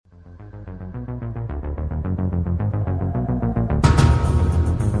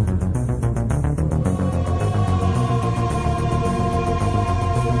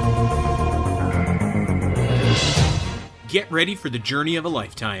Get ready for the journey of a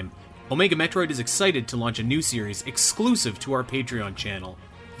lifetime. Omega Metroid is excited to launch a new series exclusive to our Patreon channel,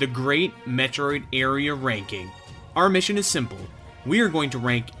 the Great Metroid Area Ranking. Our mission is simple. We are going to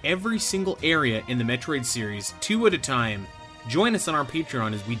rank every single area in the Metroid series 2 at a time. Join us on our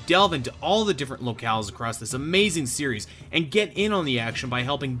Patreon as we delve into all the different locales across this amazing series and get in on the action by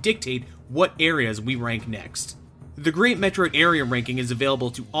helping dictate what areas we rank next. The Great Metroid Area Ranking is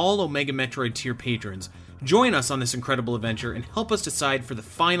available to all Omega Metroid tier patrons. Join us on this incredible adventure and help us decide for the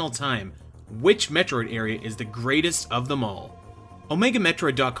final time which Metroid area is the greatest of them all.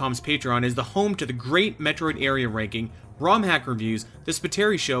 OmegaMetroid.com's Patreon is the home to the Great Metroid Area Ranking, ROM hack reviews, the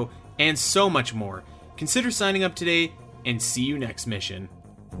Spiteri Show, and so much more. Consider signing up today, and see you next mission.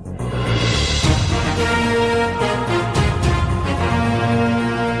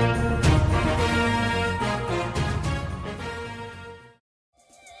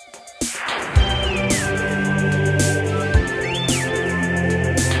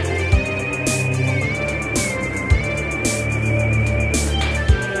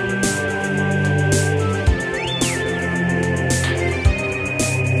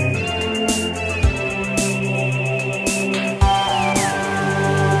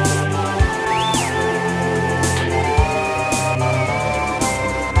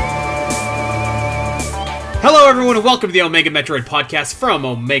 Hello everyone and welcome to the Omega Metroid podcast from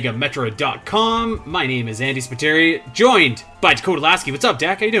OmegaMetroid.com. My name is Andy Spiteri, joined by Dakota Lasky. What's up,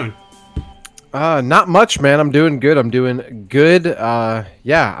 Dak? How you doing? Not much, man. I'm doing good.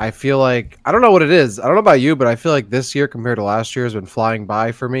 Yeah, I feel like, I don't know what it is. I don't know about you, but I feel like this year compared to last year has been flying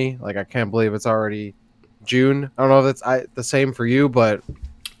by for me. Like, I can't believe it's already June. I don't know if it's the same for you, but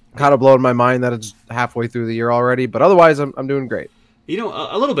kind of blowing my mind that it's halfway through the year already. But otherwise, I'm doing great. You know,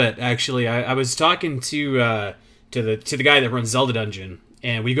 a little bit actually. I was talking to the guy that runs Zelda Dungeon,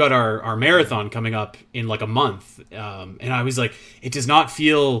 and we got our marathon coming up in like a month. And I was like, it does not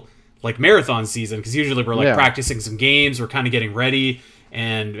feel like marathon season because usually we're like practicing some games, we're kind of getting ready,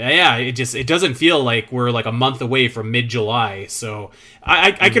 and it doesn't feel like we're like a month away from mid-July. So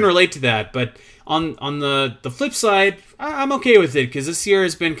I can relate to that, but on the flip side, I'm okay with it because this year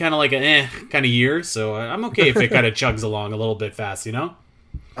has been kind of like a kind of year, so I'm okay if it kind of chugs along a little bit fast, you know.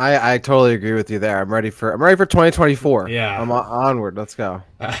 I totally agree with you there. I'm ready for 2024. Yeah, I'm onward. Let's go.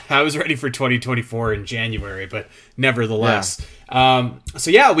 I was ready for 2024 in January, but nevertheless. So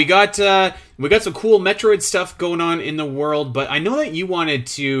yeah, we got some cool Metroid stuff going on in the world, but I know that you wanted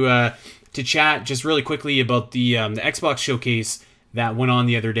to chat just really quickly about the Xbox showcase that went on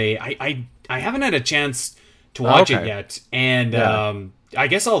the other day. I haven't had a chance to watch it yet, and I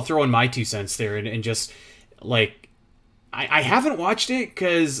guess I'll throw in my 2 cents there and just like I haven't watched it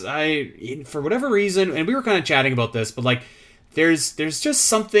because for whatever reason, and we were kind of chatting about this, but like there's just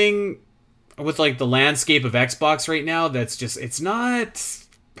something with like the landscape of Xbox right now that's just it's not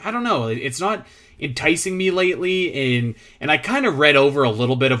enticing me lately, and I kind of read over a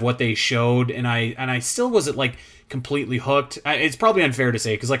little bit of what they showed, and I still wasn't like completely hooked. It's probably unfair to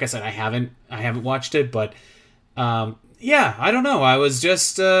say because like I said, I haven't watched it, but I don't know. I was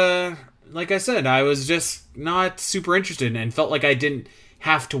just like I said, I was just not super interested and felt like I didn't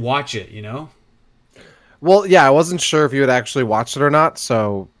have to watch it, you know? Well, yeah, I wasn't sure if you had actually watched it or not.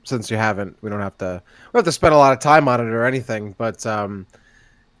 So since you haven't, we don't have to spend a lot of time on it or anything. But I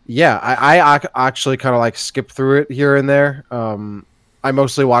actually kind of like skipped through it here and there. I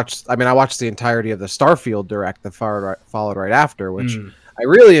mostly watched. I watched the entirety of the Starfield Direct that followed right after, which I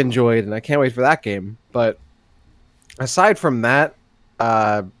really enjoyed, and I can't wait for that game. But aside from that,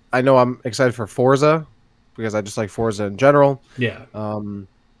 I know I'm excited for Forza because I just like Forza in general. Yeah.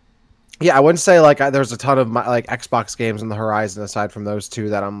 I wouldn't say like there's a ton of like Xbox games on the horizon aside from those two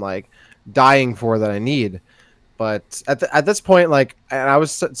that I'm like dying for that I need. But at this point, like, and I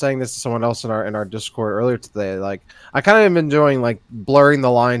was saying this to someone else in our Discord earlier today, like I kind of am enjoying like blurring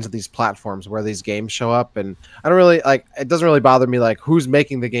the lines of these platforms where these games show up, and I don't really like. It doesn't really bother me like who's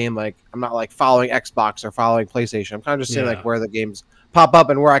making the game. Like I'm not like following Xbox or following PlayStation. I'm kind of just seeing like where the games pop up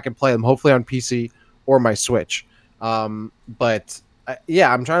and where I can play them, hopefully on PC or my Switch. I'm trying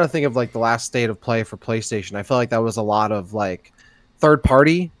to think of like the last state of play for PlayStation. I feel like that was a lot of like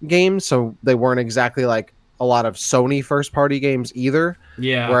third-party games, so they weren't exactly like a lot of Sony first-party games either.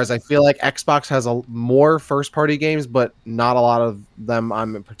 Yeah. Whereas I feel like Xbox has more first-party games, but not a lot of them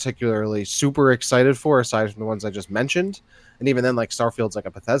I'm particularly super excited for, aside from the ones I just mentioned. And even then, like Starfield's like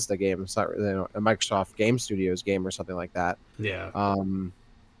a Bethesda game. It's not really a Microsoft Game Studios game or something like that. Yeah.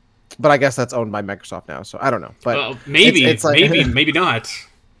 But I guess that's owned by Microsoft now, so I don't know. But maybe it's like, maybe not.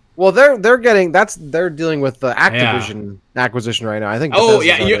 Well, they're dealing with the Activision acquisition right now. I think. Oh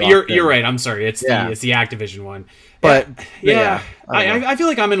Bethesda's yeah, already you're right. I'm sorry. It's Yeah. the Activision one. But yeah, I don't know. I feel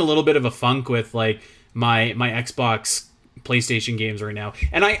like I'm in a little bit of a funk with like my Xbox, PlayStation games right now,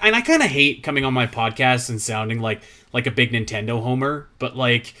 and I kind of hate coming on my podcast and sounding like a big Nintendo homer, but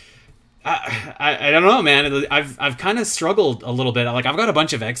like. I don't know, man. I've kind of struggled a little bit. Like I've got a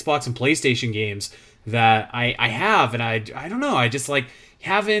bunch of Xbox and PlayStation games that I have, and I don't know. I just like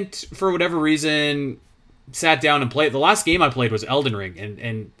haven't, for whatever reason, sat down and played. The last game I played was Elden Ring,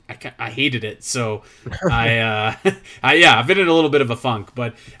 and I hated it. So I've been in a little bit of a funk.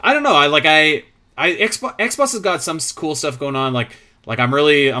 But I don't know. Xbox has got some cool stuff going on. Like I'm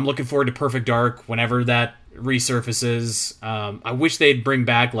looking forward to Perfect Dark whenever that resurfaces. I wish they'd bring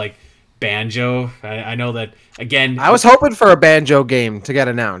back like Banjo. I know that again. I was hoping for a Banjo game to get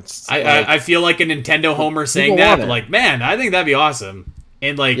announced. I feel like a Nintendo homer saying that, but like, man, I think that'd be awesome.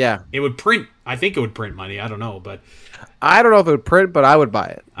 And like, it would print. I think it would print money. I don't know, but I don't know if it would print, but I would buy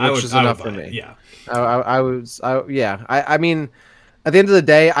it, which is enough for me. Yeah, I mean, at the end of the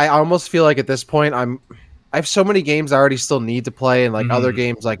day, I almost feel like at this point I have so many games I already still need to play, and like other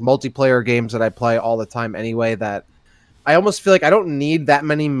games, like multiplayer games that I play all the time anyway, that I almost feel like I don't need that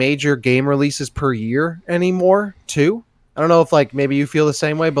many major game releases per year anymore, too. I don't know if like maybe you feel the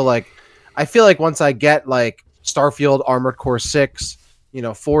same way, but like I feel like once I get like Starfield, Armored Core 6,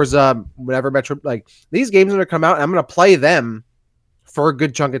 Forza, whatever Metroid, like these games are going to come out and I'm going to play them for a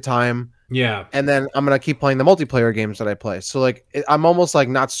good chunk of time. Yeah. And then I'm going to keep playing the multiplayer games that I play. So like I'm almost like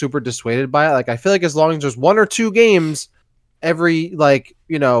not super dissuaded by it. Like I feel like as long as there's one or two games every like,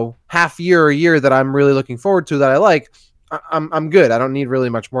 half year or a year that I'm really looking forward to that I like, I'm good. I don't need really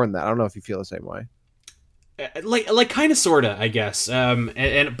much more than that. I don't know if you feel the same way. Like kind of sorta, I guess.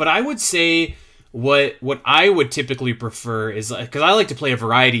 But I would say what I would typically prefer is because I like to play a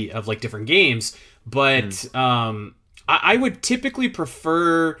variety of like different games, but I would typically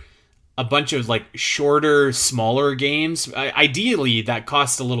prefer a bunch of like shorter, smaller games. Ideally, that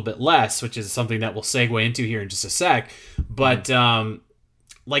costs a little bit less, which is something that we'll segue into here in just a sec. But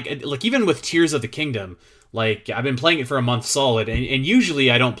like even with Tears of the Kingdom. Like, I've been playing it for a month solid, and usually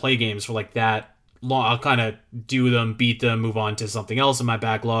I don't play games for, like, that long. I'll kind of do them, beat them, move on to something else in my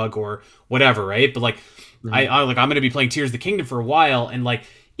backlog or whatever, right? But, like, I'm going to be playing Tears of the Kingdom for a while, and, like,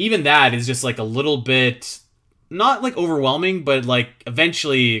 even that is just, like, a little bit, not, like, overwhelming, but, like,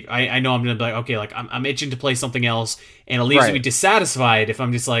 eventually I know I'm going to be like, okay, like, I'm itching to play something else, and it leaves me dissatisfied if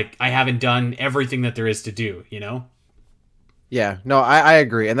I'm just, like, I haven't done everything that there is to do, Yeah, no, I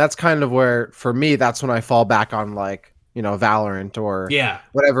agree. And that's kind of where, for me, that's when I fall back on like, Valorant or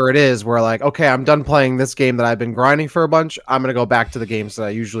whatever it is, where like, okay, I'm done playing this game that I've been grinding for a bunch. I'm going to go back to the games that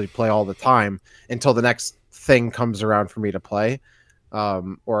I usually play all the time until the next thing comes around for me to play,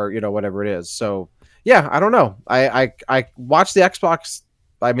 or, whatever it is. So, yeah, I don't know. I watched the Xbox.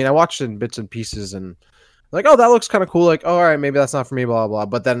 I mean, I watched it in bits and pieces and like, oh, that looks kind of cool. Like, oh, all right, maybe that's not for me, blah, blah, blah.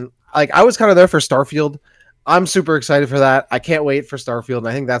 But then like, I was kind of there for Starfield. I'm super excited for that. I can't wait for Starfield, and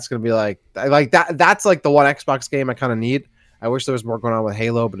I think that's going to be like that. That's like the one Xbox game I kind of need. I wish there was more going on with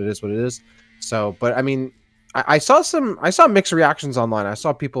Halo, but it is what it is. So, but I mean, I saw mixed reactions online. I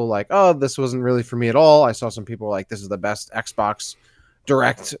saw people like, oh, this wasn't really for me at all. I saw some people like, this is the best Xbox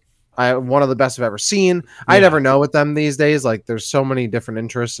Direct, one of the best I've ever seen. Yeah. I never know with them these days. Like, there's so many different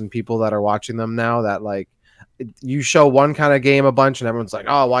interests and people that are watching them now that like, you show one kind of game a bunch and everyone's like,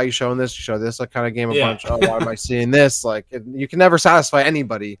 oh, why are you showing this? You show this like kind of game a bunch. Oh, why am I seeing this? Like, you can never satisfy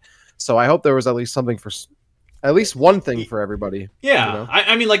anybody. So I hope there was at least something for at least one thing for everybody. Yeah.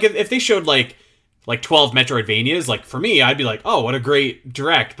 I mean, like if they showed like 12 Metroidvanias, like for me, I'd be like, oh, what a great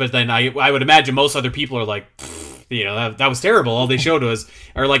direct. But then I would imagine most other people are like, that was terrible. All they showed was,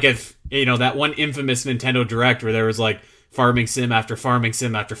 or like if, that one infamous Nintendo Direct where there was like, farming sim after farming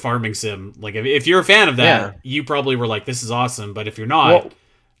sim after farming sim. Like if you're a fan of that, you probably were like, "This is awesome." But if you're not,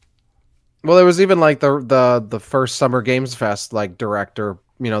 well, there was even like the first Summer Games Fest like director,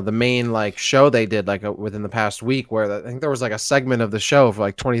 the main like show they did like within the past week, where I think there was like a segment of the show for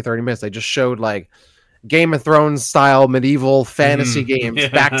like 20-30 minutes. They just showed like Game of Thrones style medieval fantasy games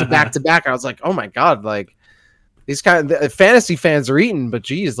back to back to back. I was like, oh my god, like. These kind of fantasy fans are eating, but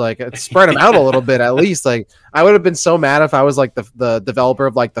geez, like spread them out a little bit at least. Like I would have been so mad if I was like the developer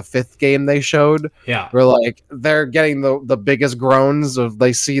of like the 5th game they showed. Yeah, where like they're getting the biggest groans of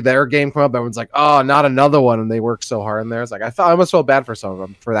they see their game come up. Everyone's like, oh, not another one, and they work so hard in there. It's like I almost felt bad for some of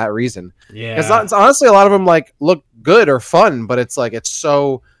them for that reason. Yeah, because honestly, a lot of them like look good or fun, but it's like it's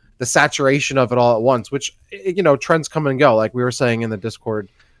so the saturation of it all at once, which trends come and go. Like we were saying in the Discord,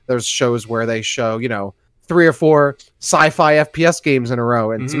 there's shows where they show 3 or 4 sci-fi FPS games in a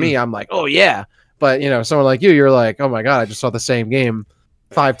row. And to me, I'm like, oh yeah. But someone like you're like, oh my god, I just saw the same game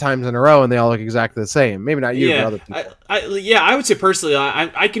 5 times in a row, and they all look exactly the same. Maybe not you, but other people. I would say personally,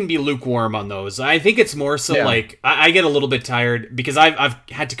 I can be lukewarm on those. I think it's more so like I get a little bit tired because I've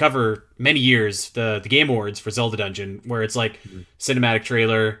had to cover many years the Game Awards for Zelda Dungeon, where it's like cinematic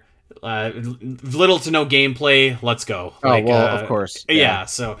trailer, little to no gameplay. Let's go. Like, of course. Yeah.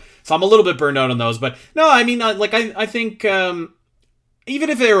 So I'm a little bit burned out on those, but no, I mean, like I think even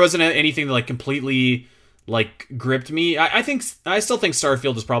if there wasn't anything that like completely like gripped me, I still think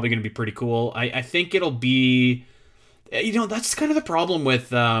Starfield is probably going to be pretty cool. I think it'll be, that's kind of the problem with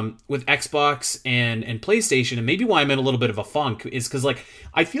Xbox and PlayStation, and maybe why I'm in a little bit of a funk is because like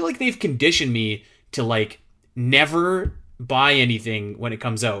I feel like they've conditioned me to like never buy anything when it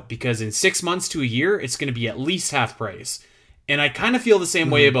comes out, because in 6 months to a year it's going to be at least half price. And I kind of feel the same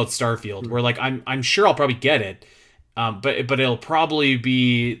way about Starfield, where like I'm sure I'll probably get it. But it'll probably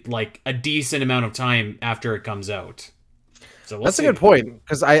be like a decent amount of time after it comes out. So that's a good point,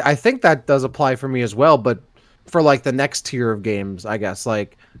 because I think that does apply for me as well. But for like the next tier of games, I guess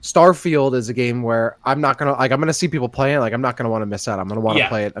like Starfield is a game where I'm gonna see people playing it. Like I'm not gonna want to miss out. I'm gonna want to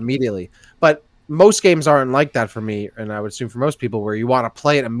play it immediately. But most games aren't like that for me, and I would assume for most people, where you want to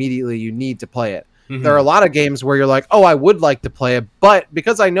play it immediately, you need to play it. There are a lot of games where you're like, oh, I would like to play it, but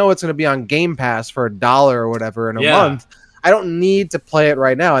because I know it's going to be on Game Pass for $1 or whatever in a month, I don't need to play it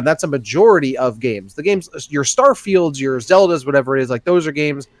right now. And that's a majority of games. The games, your Starfields, your Zeldas, whatever it is, like those are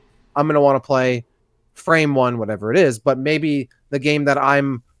games I'm going to want to play frame one, whatever it is. But maybe the game that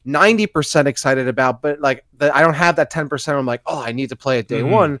I'm 90% excited about, but like I don't have that 10%. I'm like, oh, I need to play it day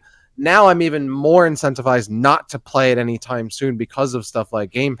one. Now I'm even more incentivized not to play it anytime soon because of stuff like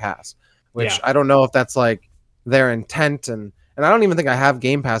Game Pass. Which I don't know if that's like their intent, and I don't even think I have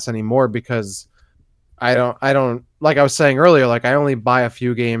Game Pass anymore, because I don't like I was saying earlier, like I only buy a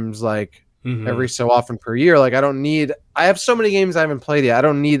few games like every so often per year. Like I have so many games I haven't played yet. I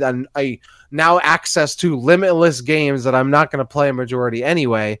don't need now access to limitless games that I'm not going to play a majority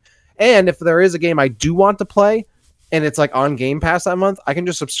anyway. And if there is a game I do want to play and it's like on Game Pass that month, I can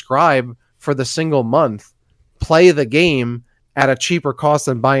just subscribe for the single month, play the game at a cheaper cost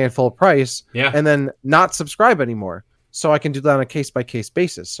than buying it full price, and then not subscribe anymore. So I can do that on a case-by-case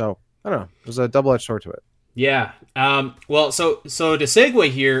basis. So, I don't know. There's a double-edged sword to it. Yeah. Well, so to segue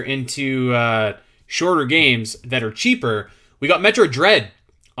here into shorter games that are cheaper, we got Metroid Dread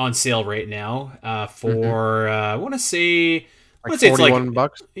on sale right now for, I want to say... Like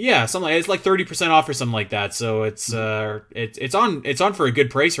 $41? Yeah, something like, it's like 30% off or something like that. So it's on for a good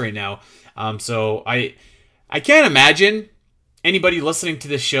price right now. So I can't imagine anybody listening to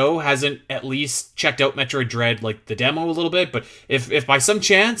this show hasn't at least checked out Metroid Dread, like the demo a little bit. But if by some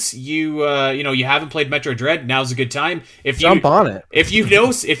chance you haven't played Metroid Dread, now's a good time. Jump on it. If you've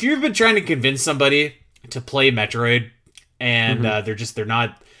been trying to convince somebody to play Metroid and they're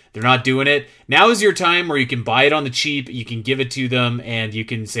not doing it, now is your time where you can buy it on the cheap. You can give it to them and you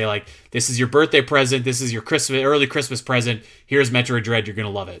can say like, this is your birthday present. This is your early Christmas present. Here's Metroid Dread. You're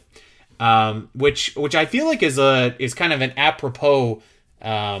gonna love it. Which I feel like is kind of an apropos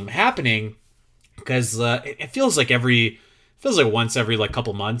happening, because it feels like once every like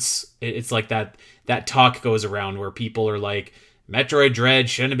couple months it's like that talk goes around where people are like, Metroid Dread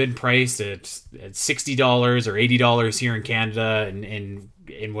shouldn't have been priced at $60 or $80 here in Canada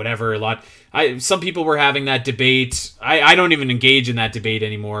and whatever. Some people were having that debate. I don't even engage in that debate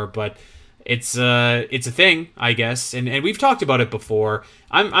anymore, but it's a thing, I guess, and we've talked about it before.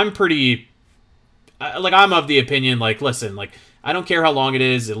 I'm pretty I'm of the opinion, like, listen, like, I don't care how long it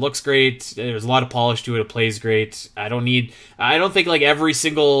is. It looks great. There's a lot of polish to it. It plays great. I don't think like every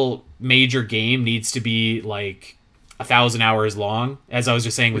single major game needs to be like 1,000 hours long, as I was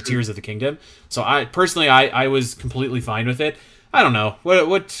just saying with Tears of the Kingdom. So I personally was completely fine with it. I don't know.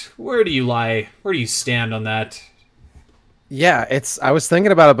 Where do you lie? Where do you stand on that? Yeah, I was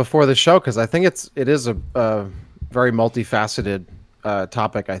thinking about it before the show, because I think it is a very multifaceted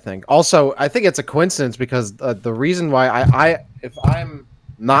topic. I think also I think it's a coincidence, because the reason why I if I'm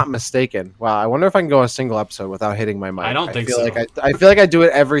not mistaken, wow, I wonder if I can go a single episode without hitting my mic. I don't think so. I feel like I do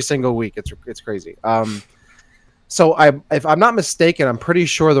it every single week. It's crazy. So if I'm not mistaken, I'm pretty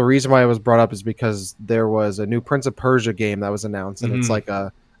sure the reason why it was brought up is because there was a new Prince of Persia game that was announced, and it's like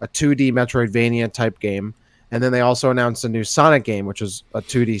a 2D Metroidvania type game. And then they also announced a new Sonic game, which is a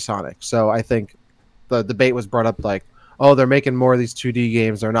 2D Sonic. So I think the debate was brought up like, oh, they're making more of these 2D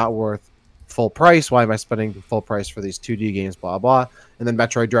games. They're not worth full price. Why am I spending full price for these 2D games, blah, blah. And then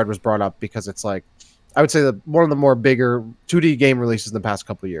Metroid Dread was brought up because it's like, I would say one of the more bigger 2D game releases in the past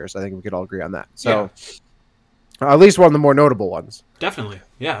couple of years. I think we could all agree on that. So at least one of the more notable ones. Definitely,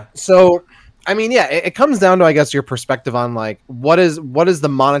 yeah. So, I mean, yeah, it comes down to, I guess, your perspective on like what is the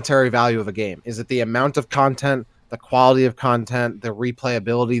monetary value of a game? Is it the amount of content, the quality of content, the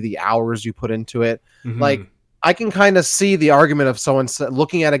replayability, the hours you put into it? Like, I can kind of see the argument of someone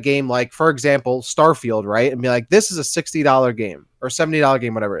looking at a game like, for example, Starfield, right, and be like, this is a $60 game or $70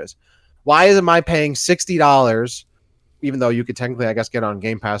 game, whatever it is. Why am I paying $60? Even though you could technically, I guess, get on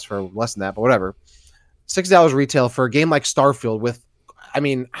Game Pass for less than that, but whatever. $60 retail for a game like Starfield with, I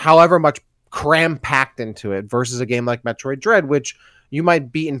mean, however much cram packed into it versus a game like Metroid Dread, which you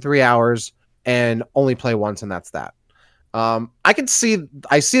might beat in 3 hours and only play once, and that's that. I see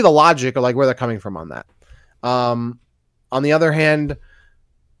the logic of like where they're coming from on that. On the other hand,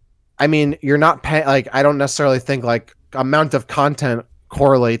 I mean, you're not paying, like, I don't necessarily think like amount of content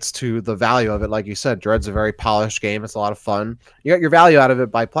correlates to the value of it. Like you said, Dread's a very polished game. It's a lot of fun. You got your value out of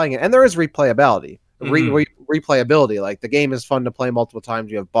it by playing it. And there is replayability. Replayability. Like, the game is fun to play multiple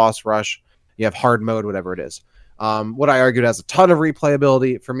times. You have boss rush, you have hard mode, whatever it is. What I argued has a ton of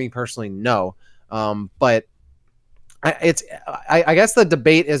replayability. For me personally, no. But I guess the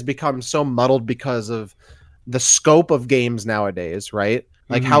debate has become so muddled because of the scope of games nowadays, right?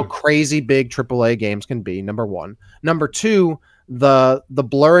 Like how crazy big AAA games can be, number one. Number two, the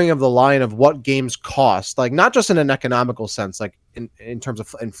blurring of the line of what games cost, like not just in an economical sense, like in terms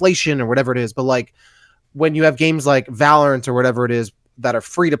of inflation or whatever it is, but like when you have games like Valorant or whatever it is that are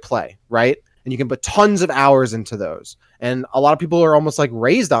free to play, right? And you can put tons of hours into those. And a lot of people are almost like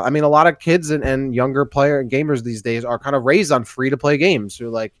raised on, I mean, a lot of kids and younger player and gamers these days are kind of raised on free to play games. So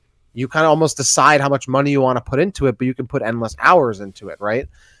like, you kind of almost decide how much money you want to put into it, but you can put endless hours into it, right?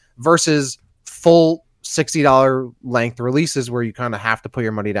 Versus full $60 length releases where you kind of have to put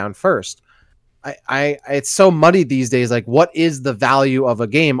your money down first. It's so muddy these days. Like, what is the value of a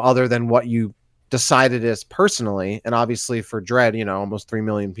game other than what you decided is personally? And obviously for Dread, you know, almost 3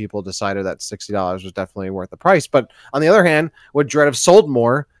 million people decided that $60 was definitely worth the price. But on the other hand, would Dread have sold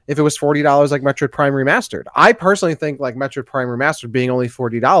more if it was $40 like Metroid Prime Remastered? I personally think like Metroid Prime Remastered being only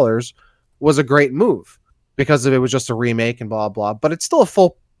 $40 was a great move because it was just a remake and blah, blah, but it's still a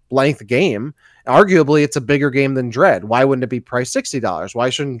full length game. Arguably, it's a bigger game than Dread. Why wouldn't it be priced $60? Why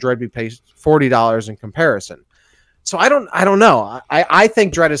shouldn't Dread be paid $40 in comparison? So I don't know. I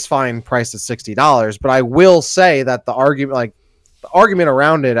think Dread is fine priced at $60, but I will say that the argument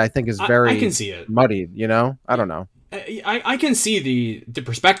around it, I think, is very I can see it muddied, you know? I don't know. I can see the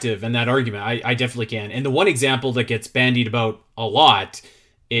perspective and that argument. I definitely can. And the one example that gets bandied about a lot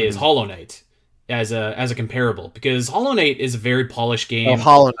is Hollow Knight as a comparable, because Hollow Knight is a very polished game. Oh,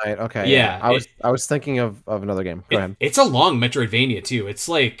 Hollow Knight. Okay. Yeah. I was thinking of another game. Go ahead. It's a long Metroidvania too. It's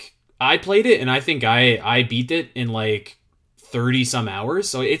like, I played it and I think I beat it in like 30 some hours.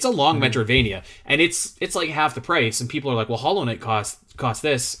 So it's a long Metroidvania, and it's like half the price. And people are like, well, Hollow Knight cost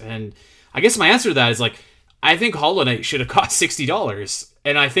this. And I guess my answer to that is like, I think Hollow Knight should have cost $60.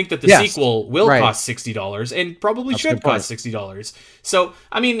 And I think that the sequel will cost $60 and probably should cost $60. So,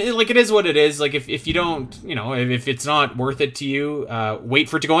 I mean, like, it is what it is. Like, if you don't, you know, if it's not worth it to you, wait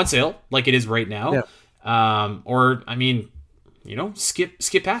for it to go on sale like it is right now. Yeah. Or, I mean, you know, skip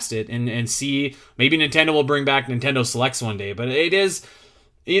past it and see. Maybe Nintendo will bring back Nintendo Selects one day. But it is,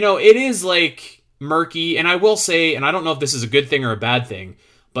 you know, it is like murky. And I will say, and I don't know if this is a good thing or a bad thing,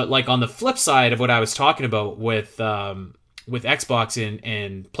 but like on the flip side of what I was talking about with Xbox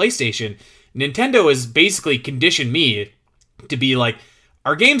and PlayStation, Nintendo has basically conditioned me to be like,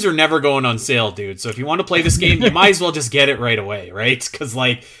 our games are never going on sale, dude. So if you want to play this game, you might as well just get it right away, right? Because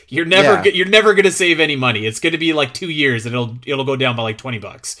like you're never going to save any money. It's going to be like 2 years and it'll go down by like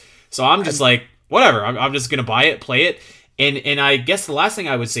 $20. So I'm just like, whatever. I'm just going to buy it, play it, and I guess the last thing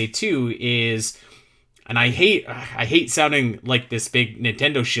I would say too is, and I hate sounding like this big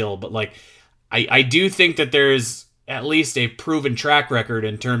Nintendo shill, but like I do think that there's at least a proven track record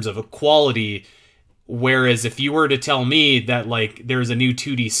in terms of a quality. Whereas if you were to tell me that like there's a new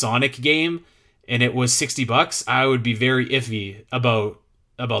 2D Sonic game and it was $60, I would be very iffy about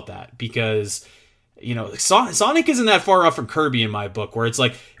that, because, you know, Sonic isn't that far off from Kirby in my book, where it's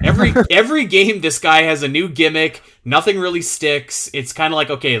like every game this guy has a new gimmick, nothing really sticks. It's kind of like,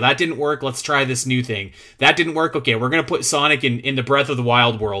 okay, that didn't work, let's try this new thing. That didn't work, okay, we're gonna put Sonic in the Breath of the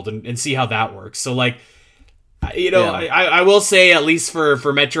Wild world and see how that works. So like, you know, yeah. I will say, at least for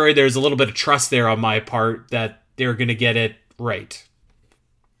Metroid, there's a little bit of trust there on my part that they're going to get it right.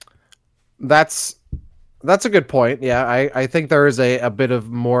 That's a good point. Yeah, I think there is a bit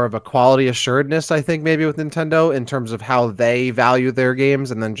of more of a quality assuredness, I think, maybe with Nintendo in terms of how they value their games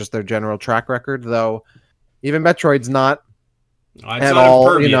and then just their general track record. Though even Metroid's not at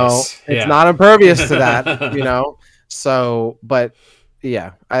all, you know, it's not impervious to that, you know. So, but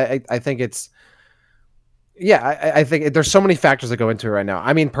yeah, I think it's I think there's so many factors that go into it right now.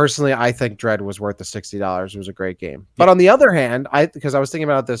 I mean, personally, I think Dread was worth the $60. It was a great game. But Yeah. on the other hand, because I was thinking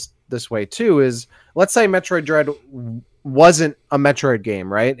about this way too, is let's say Metroid Dread wasn't a Metroid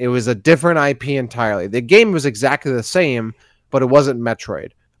game, right? It was a different IP entirely. The game was exactly the same, but it wasn't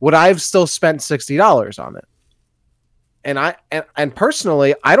Metroid. Would I have still spent $60 on it? And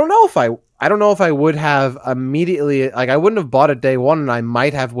personally, I don't know if I would have immediately, like I wouldn't have bought it day one, and I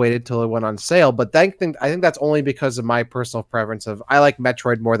might have waited till it went on sale. But I think that's only because of my personal preference of I like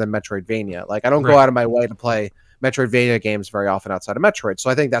Metroid more than Metroidvania. Like I don't go Right. out of my way to play Metroidvania games very often outside of Metroid. So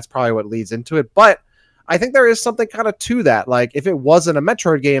I think that's probably what leads into it. But I think there is something kind of to that. Like if it wasn't a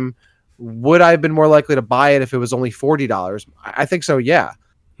Metroid game, would I have been more likely to buy it if it was only $40? I think so. Yeah.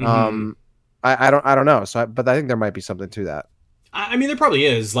 Mhm. I don't know. So, but I think there might be something to that. I mean, there probably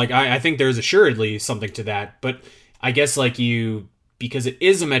is. Like, I think there's assuredly something to that. But I guess, like, because it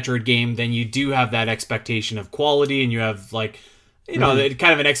is a Metroid game, then you do have that expectation of quality, and you have, like,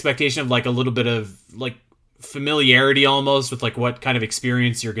 kind of an expectation of, like, a little bit of, like, familiarity almost with, like, what kind of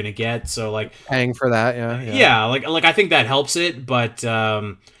experience you're going to get. So, like, Paying for that, yeah, like I think that helps it. But,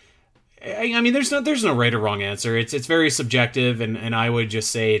 I mean, there's no right or wrong answer. It's very subjective, and I would just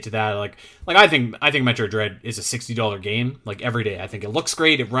say to that, like I think Metroid Dread is a $60 game, like every day. I think it looks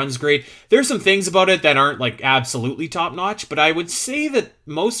great, it runs great. There's some things about it that aren't like absolutely top notch, but I would say that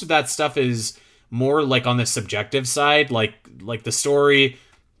most of that stuff is more like on the subjective side, like the story.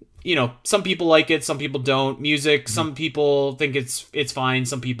 Some people like it, some people don't. Music, some people think it's fine,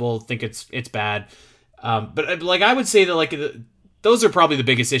 some people think it's bad. But like I would say that like those are probably the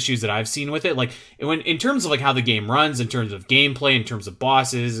biggest issues that I've seen with it. Like in terms of like how the game runs, in terms of gameplay, in terms of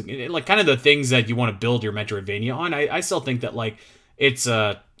bosses, like kind of the things that you want to build your Metroidvania on. I still think that like it's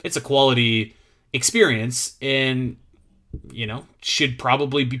a quality experience, and should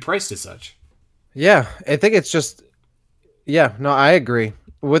probably be priced as such. Yeah, I think it's just no, I agree.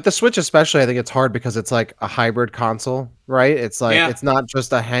 With the Switch especially, I think it's hard because it's like a hybrid console, right? It's like Yeah. it's not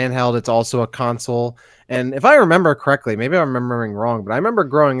just a handheld, it's also a console. And if I remember correctly, maybe I'm remembering wrong, but I remember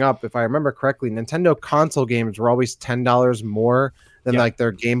growing up, if I remember correctly, Nintendo console games were always $10 more than Yeah. like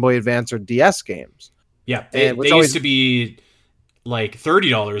their Game Boy Advance or DS games. Yeah. And They which used always to be like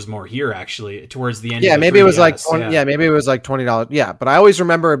 $30 more here actually towards the end Yeah, of the maybe it was like 3DS. 20, yeah, maybe it was like $20. Yeah, but I always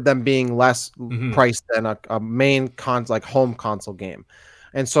remember them being less Mhm. priced than a main like home console game.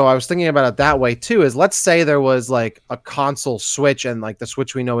 And so I was thinking about it that way too, is let's say there was like a console Switch, and like the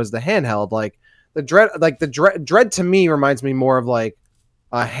Switch we know is the handheld, like the Dread to me reminds me more of like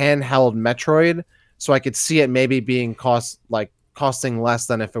a handheld Metroid. So I could see it maybe being costing less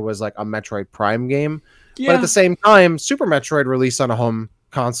than if it was like a Metroid Prime game. But at Yeah. the same time, Super Metroid released on a home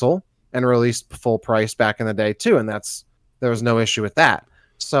console and released full price back in the day too, and there was no issue with that.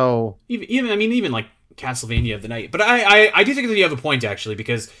 So Even like Castlevania of the Night. But I do think that you have a point actually,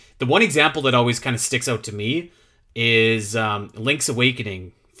 because the one example that always kind of sticks out to me is Link's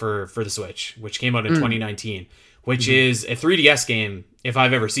Awakening for the Switch, which came out in 2019, which is a 3DS game if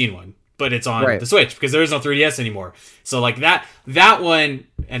I've ever seen one. But it's on the Switch because there is no 3DS anymore. So like that one,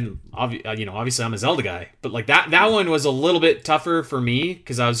 and obviously I'm a Zelda guy, but like that one was a little bit tougher for me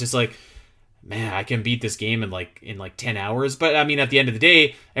because I was just like, man, I can beat this game in like 10 hours. But I mean, at the end of the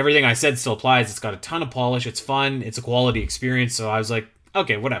day, everything I said still applies. It's got a ton of polish. It's fun. It's a quality experience. So I was like,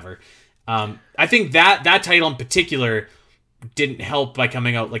 okay, whatever. I think that title in particular didn't help by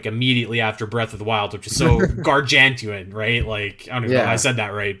coming out like immediately after Breath of the Wild, which is so gargantuan, right? Like I don't even know if I said that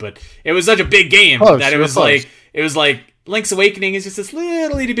right, but it was such a big game that it was like Link's Awakening is just this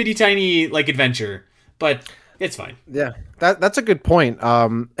little itty bitty tiny like adventure, but it's fine. yeah, that's a good point.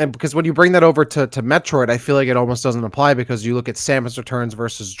 And because when you bring that over to Metroid, I feel like it almost doesn't apply because you look at Samus Returns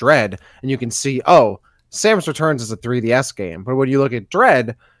versus Dread, and you can see, oh, Samus Returns is a 3DS game, but when you look at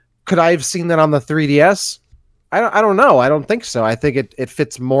Dread, could I have seen that on the 3DS? I don't know. I don't think so. I think it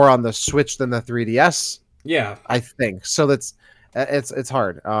fits more on the Switch than the 3DS. Yeah, I think so. It's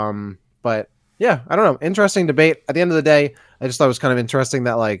hard. But yeah, I don't know. Interesting debate. At the end of the day, I just thought it was kind of interesting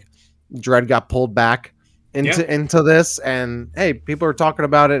that like Dread got pulled back into this, and hey, people are talking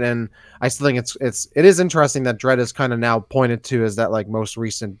about it, and I still think it is interesting that Dread is kind of now pointed to as that like most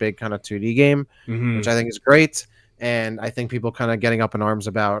recent big kind of 2D game, which I think is great, and I think people kind of getting up in arms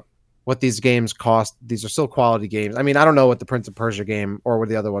about what these games cost. These are still quality games. I mean, I don't know what the Prince of Persia game or what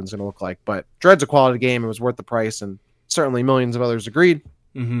the other one's going to look like, but Dread's a quality game. It was worth the price, and certainly millions of others agreed.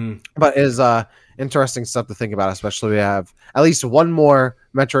 But is interesting stuff to think about, especially we have at least one more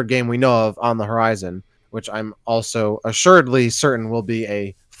Metroid game we know of on the horizon, which I'm also assuredly certain will be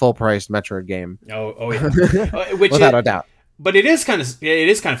a full price Metroid game. Oh yeah, which without a doubt. But it is kind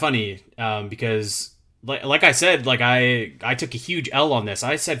of funny because like I said, like I took a huge L on this.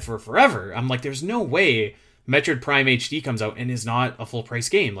 I said for forever, I'm like, there's no way Metroid Prime HD comes out and is not a full price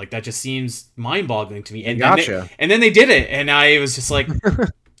game. Like that just seems mind boggling to me. And then they did it, and I was just like,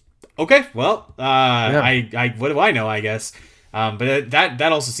 okay, well, I what do I know? I guess, but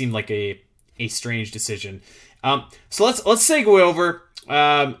that also seemed like a strange decision. So let's segue over.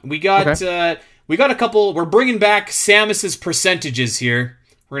 We got a couple. We're bringing back Samus's percentages here.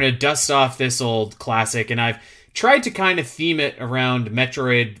 We're gonna dust off this old classic, and I've tried to kind of theme it around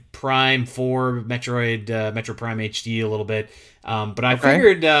Metroid Prime 4, Metroid Prime HD a little bit. But I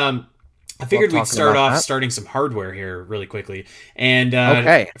figured we'd start off starting some hardware here really quickly. And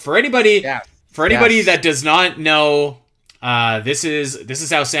for anybody that does not know, this is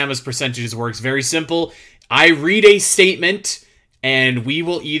how Samus percentages works. Very simple. I read a statement, and we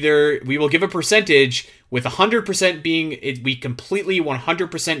will give a percentage, with 100% being we completely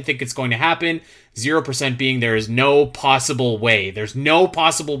 100% think it's going to happen, 0% being there is no possible way. There's no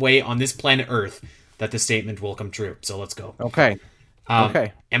possible way on this planet Earth that the statement will come true. So let's go. Okay.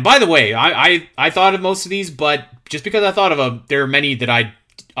 And by the way, I thought of most of these, but just because I thought of them, there are many that I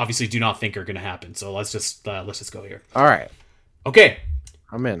obviously do not think are going to happen. So let's just go here. All right. Okay.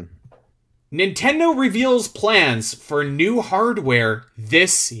 I'm in. Nintendo reveals plans for new hardware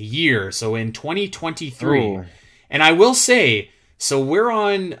this year, so in 2023. Ooh. And I will say, so we're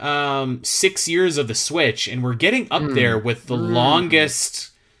on 6 years of the Switch, and we're getting up there with the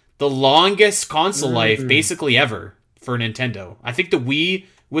longest console life basically ever for Nintendo. I think the Wii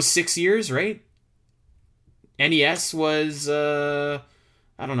was 6 years, right? NES was I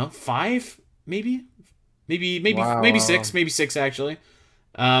don't know, 5 maybe six actually.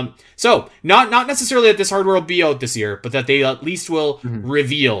 So not necessarily that this hardware will be out this year, but that they at least will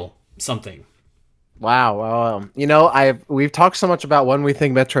reveal something. Wow. Well, we've talked so much about when we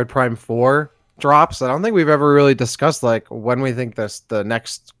think Metroid Prime 4 drops. I don't think we've ever really discussed like when we think the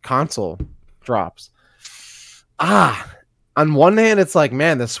next console drops. On one hand, it's like,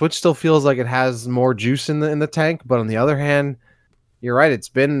 man, the Switch still feels like it has more juice in the tank, but on the other hand, you're right. It's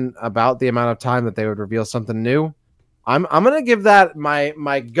been about the amount of time that they would reveal something new. I'm gonna give that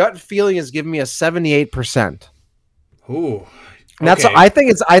my gut feeling is giving me a 78%. Ooh, okay. That's I think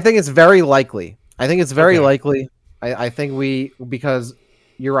it's very likely. I think it's very likely. I think because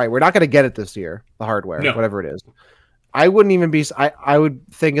you're right. We're not gonna get it this year. The hardware, whatever it is. I wouldn't even be. I would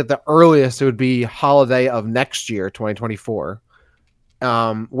think at the earliest it would be holiday of next year, 2024.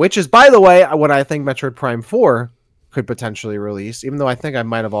 Which is, by the way, when I think Metroid Prime 4 could potentially release. Even though I think I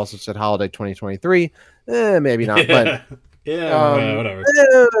might have also said holiday 2023. Maybe not, but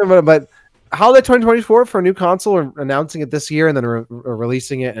whatever. But holiday 2024 for a new console, or announcing it this year and then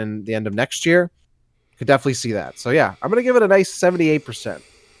releasing it in the end of next year, could definitely see that. So yeah, I'm gonna give it a nice 78%.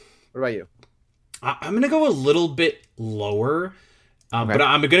 What about you? I'm gonna go a little bit lower, but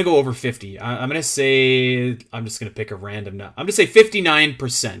I'm gonna go over 50. I'm gonna say, I'm just gonna pick a random number. I'm gonna say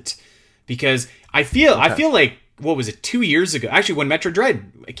 59%, because I feel like, what was it, 2 years ago? Actually, when Metroid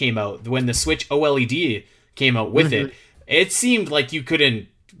Dread came out, when the Switch OLED came out with it seemed like you couldn't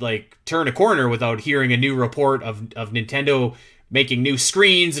like turn a corner without hearing a new report of Nintendo making new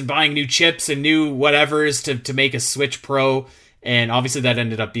screens and buying new chips and new whatevers to make a Switch Pro. And obviously that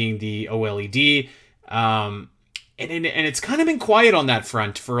ended up being the OLED. And it's kind of been quiet on that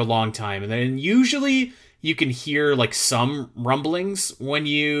front for a long time. And then usually you can hear like some rumblings when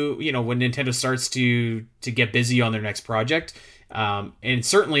when Nintendo starts to get busy on their next project. And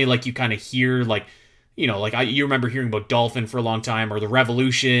certainly like you kind of hear like, you remember hearing about Dolphin for a long time, or the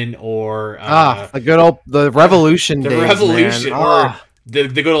Revolution, or the Revolution, or the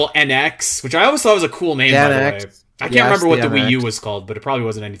good old NX, which I always thought was a cool name, by the way. I can't remember what the Wii U was called, but it probably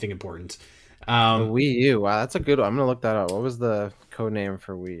wasn't anything important. The Wii U, wow, that's a good one. I'm gonna look that up. What was the code name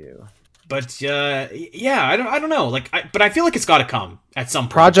for Wii U? But I don't know. But I feel like it's got to come at some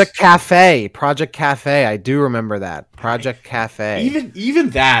point. Project Cafe. I do remember that. Project Cafe.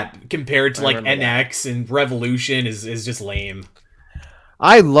 Even that compared to like NX and Revolution is just lame.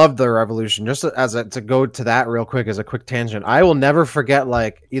 I love the Revolution. Just to go to that real quick as a quick tangent, I will never forget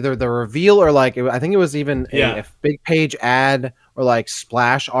like either the reveal or like I think it was even a big page ad or like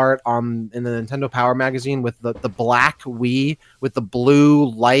splash art in the Nintendo Power magazine with the black Wii with the blue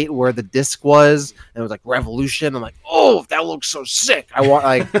light where the disc was, and it was like Revolution. I'm like, oh, that looks so sick. I want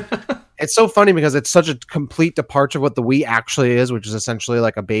like it's so funny because it's such a complete departure of what the Wii actually is, which is essentially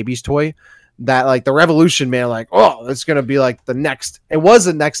like a baby's toy. That like the Revolution, man, like, oh, it's gonna be like the next. It was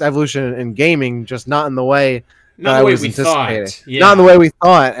the next evolution in gaming, just not in the way not the way we thought. Yeah. Not in the way we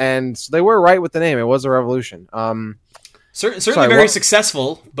thought, and they were right with the name. It was a revolution. Certainly very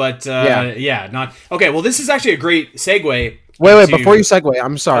successful, but not okay. Well, this is actually a great segue. Wait, before you segue,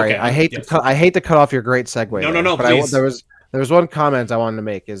 I'm sorry. Okay, I hate to cut off your great segue. No, please. There was one comment I wanted to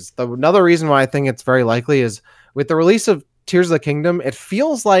make. Is another reason why I think it's very likely is with the release of Tears of the Kingdom, it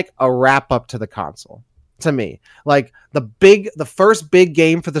feels like a wrap up to the console to me. Like the first big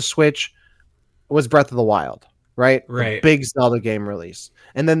game for the Switch was Breath of the Wild, right? Right. The big Zelda game release,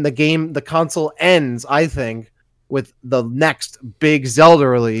 and then the console ends, I think, with the next big Zelda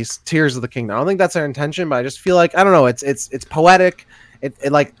release, Tears of the Kingdom. I don't think that's their intention, but I just feel like, I don't know, it's poetic.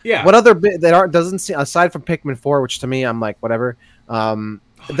 It like, what other bit that doesn't seem, aside from Pikmin 4, which to me I'm like whatever.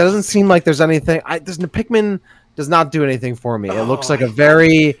 It doesn't seem like there's anything. Pikmin does not do anything for me. It looks like a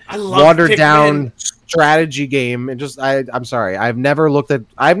very watered down strategy game. And just I'm sorry, I've never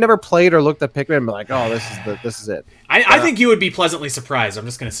played or looked at Pikmin and been like, oh, this is it. I think you would be pleasantly surprised. I'm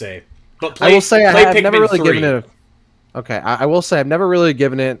just gonna say, but I will say I've never really given it. Okay, I will say I've never really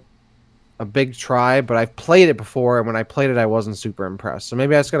given it a big try, but I've played it before, and when I played it, I wasn't super impressed. So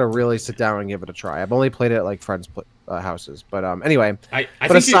maybe I just gotta really sit down and give it a try. I've only played it at like friends' houses, but anyway. I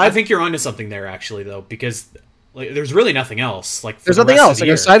think you're onto something there, actually, though, because like, there's really nothing else. Like there's nothing else. Like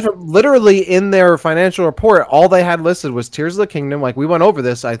aside from literally in their financial report, all they had listed was Tears of the Kingdom. Like we went over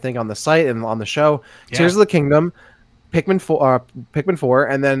this, I think, on the site and on the show. Yeah. Tears of the Kingdom, Pikmin 4,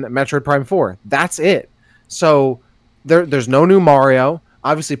 and then Metroid Prime 4. That's it. So there's no new Mario.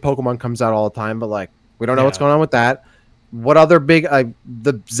 Obviously, Pokemon comes out all the time, but like we don't know what's going on with that. What other big?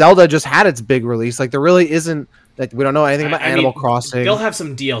 The Zelda just had its big release. Like there really isn't. Like we don't know anything about Animal Crossing. They'll have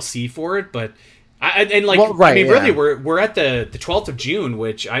some DLC for it, but really, we're at the 12th of June,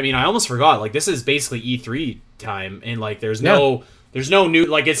 which I almost forgot. Like this is basically E3 time, and like there's no new.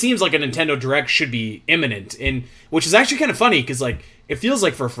 Like it seems like a Nintendo Direct should be imminent, and which is actually kind of funny because like it feels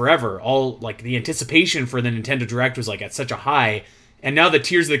like for forever, all like the anticipation for the Nintendo Direct was like at such a high. And now that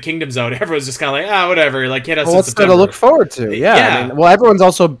Tears of the Kingdom's out, everyone's just kind of like, whatever. Like, hit us in September. What's to look forward to? Yeah. Everyone's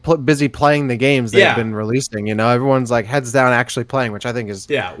also busy playing the games they've been releasing. You know, everyone's like heads down actually playing, which I think is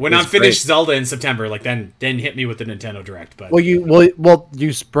When I'm finished Zelda in September, like then hit me with the Nintendo Direct. But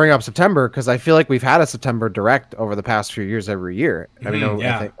you bring up September because I feel like we've had a September Direct over the past few years every year.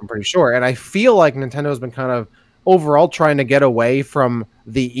 I'm pretty sure, and I feel like Nintendo's been kind of overall trying to get away from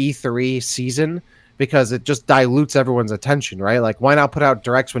the E3 season. Because it just dilutes everyone's attention, right? Like, why not put out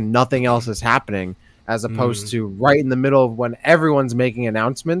directs when nothing else is happening, as opposed to right in the middle of when everyone's making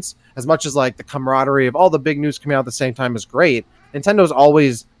announcements? As much as like the camaraderie of all the big news coming out at the same time is great, Nintendo's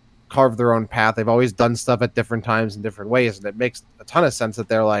always carved their own path. They've always done stuff at different times in different ways, and it makes a ton of sense that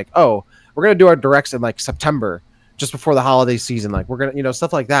they're like, oh, we're gonna do our directs in like September, just before the holiday season. Like we're gonna,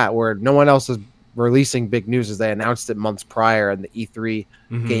 stuff like that, where no one else is releasing big news as they announced it months prior in the E3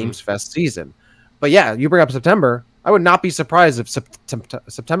 Games Fest season. But yeah, you bring up September. I would not be surprised if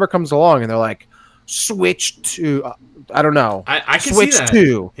September comes along and they're like, switch to, I don't know. I can switch see that.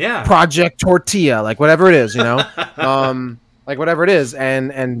 To Project Tortilla, like whatever it is, like whatever it is,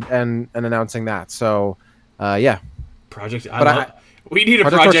 and announcing that. So, yeah. We need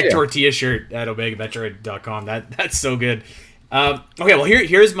a Project Tortilla shirt at OmegaMetroid.com. That's so good. Okay, well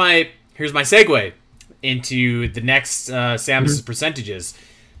here's my segue into the next Samus' percentages.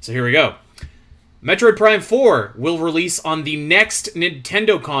 So here we go. Metroid Prime 4 will release on the next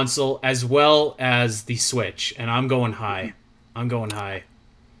Nintendo console as well as the Switch, and I'm going high.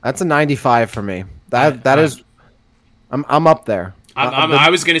 That's a 95 for me. That is, I'm up there. I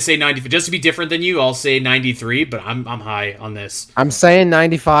was going to say 90. Just to be different than you, I'll say 93, but I'm high on this. I'm saying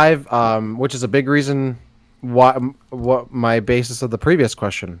 95, which is a big reason what my basis of the previous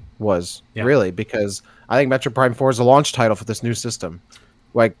question was, really, because I think Metroid Prime 4 is a launch title for this new system.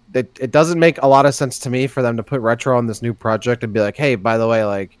 Like it doesn't make a lot of sense to me for them to put Retro on this new project and be like, hey, by the way,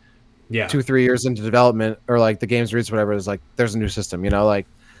 like 2-3 years into development or like the game's release, whatever it is, like there's a new system, like.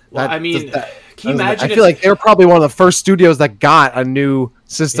 Well, can you imagine? I feel like they're probably one of the first studios that got a new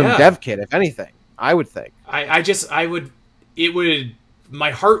system dev kit, if anything. I would think. My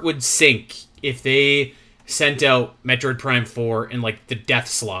heart would sink if they sent out Metroid Prime 4 in like the death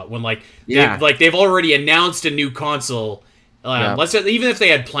slot when they've already announced a new console. Even if they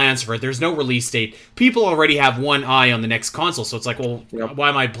had plans for it, there's no release date. People already have one eye on the next console, so it's like, well, why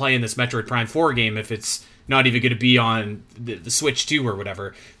am I playing this Metroid Prime 4 game if it's not even going to be on the Switch 2 or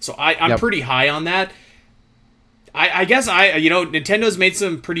whatever? So I'm pretty high on that. I guess Nintendo's made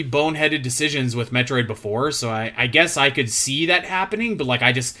some pretty boneheaded decisions with Metroid before, so I guess I could see that happening. But like,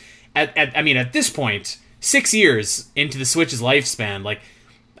 at this point, 6 years into the Switch's lifespan, like,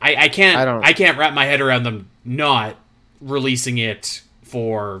 I can't I don't. I can't wrap my head around them not releasing it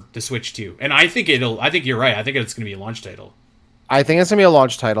for the Switch 2. And I think you're right. I think it's going to be a launch title. I think it's gonna be a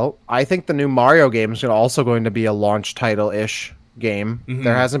launch title. I think the new Mario game is also going to be a launch title-ish game. Mm-hmm.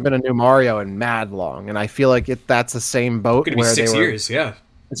 There hasn't been a new Mario in mad long, and I feel like that's the same boat. It's going to be 6 years, yeah.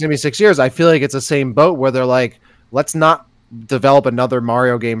 It's gonna be 6 years. I feel like it's the same boat where they're like, let's not develop another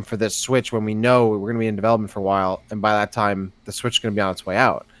Mario game for this Switch when we know we're gonna be in development for a while, and by that time the Switch is gonna be on its way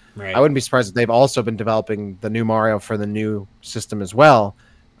out. Right. I wouldn't be surprised if they've also been developing the new Mario for the new system as well.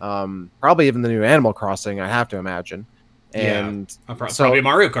 Probably even the new Animal Crossing, I have to imagine. And probably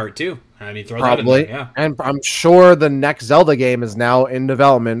Mario Kart too. I mean, throw probably, that in there, yeah. And I'm sure the next Zelda game is now in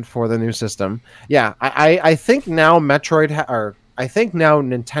development for the new system. Yeah, I think now I think now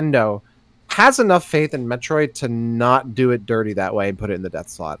Nintendo has enough faith in Metroid to not do it dirty that way and put it in the death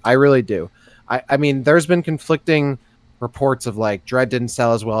slot. I really do. I mean, there's been conflicting reports of like Dread didn't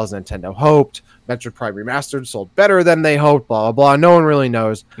sell as well as Nintendo hoped. Metroid Prime Remastered sold better than they hoped. Blah blah blah. No one really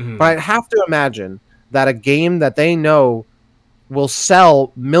knows, but I have to imagine that a game that they know will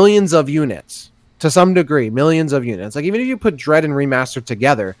sell millions of units to some degree, millions of units. Like even if you put Dread and Remastered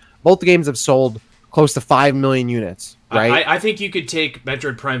together, both the games have sold close to 5 million units, right? I think you could take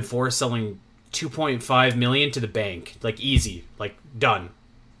Metroid Prime 4 selling 2.5 million to the bank, like easy, like done.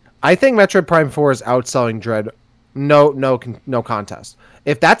 I think Metroid Prime 4 is outselling Dread. No contest.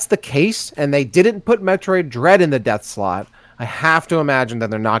 If that's the case and they didn't put Metroid Dread in the death slot, I have to imagine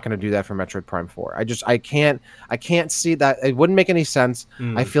that they're not going to do that for Metroid Prime 4. I can't see that. It wouldn't make any sense.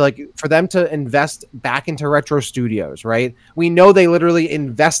 I feel like for them to invest back into Retro Studios, right? We know they literally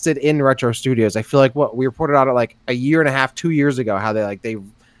invested in Retro Studios. I feel like what we reported on it like a year and a half, 2 years ago, how they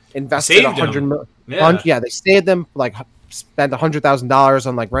invested $100 million. Yeah, they saved them, like spent $100,000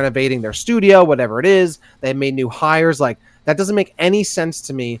 on like renovating their studio, whatever it is. They made new hires. Like that doesn't make any sense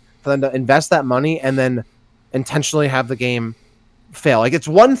to me for them to invest that money and then intentionally have the game fail. Like it's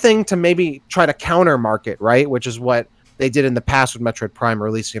one thing to maybe try to counter market, right? Which is what they did in the past with Metroid Prime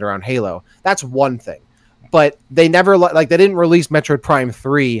releasing it around Halo. That's one thing. But they never they didn't release Metroid Prime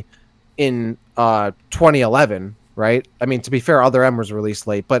 3 in 2011, right? I mean, to be fair, Other M was released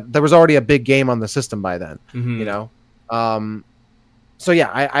late, but there was already a big game on the system by then, you know? So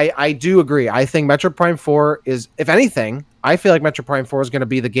yeah, I do agree. I think Metroid Prime 4 is, if anything, I feel like Metroid Prime 4 is going to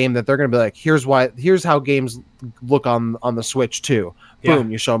be the game that they're going to be like, here's how games look on the Switch too. Yeah.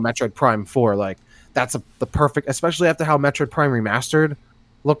 Boom, you show Metroid Prime 4. Like that's the perfect, especially after how Metroid Prime Remastered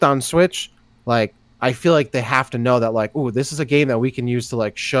looked on Switch. Like I feel like they have to know that like, ooh, this is a game that we can use to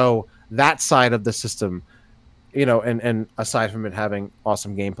like show that side of the system, you know, and aside from it having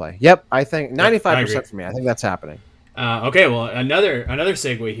awesome gameplay. Yep, I think 95% for me. I think that's happening. Okay, well, another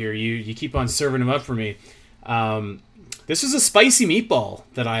segue here. You keep on serving them up for me. This is a spicy meatball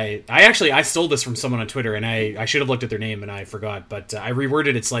that I stole this from someone on Twitter, and I should have looked at their name and I forgot, but I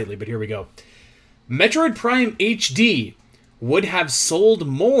reworded it slightly. But here we go. Metroid Prime HD would have sold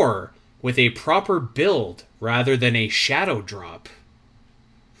more with a proper build rather than a shadow drop.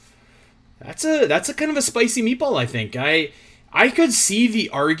 That's a kind of a spicy meatball. I think I could see the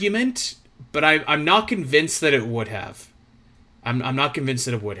argument. But I'm not convinced that it would have. I'm not convinced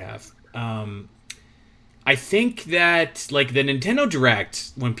that it would have. I think that like the Nintendo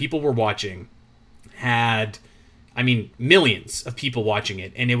Direct, when people were watching, had, I mean, millions of people watching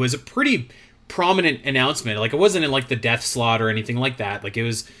it, and it was a pretty prominent announcement. Like it wasn't in like the death slot or anything like that. Like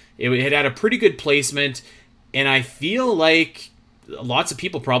it had a pretty good placement, and I feel like lots of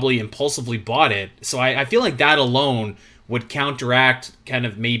people probably impulsively bought it. So I feel like that alone would counteract kind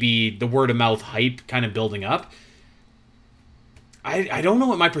of maybe the word of mouth hype kind of building up. I don't know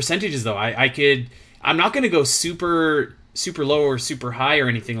what my percentage is though. I'm not going to go super low or super high or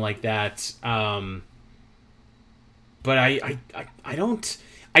anything like that. But I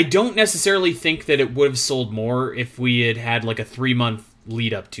don't necessarily think that it would have sold more if we had like a 3-month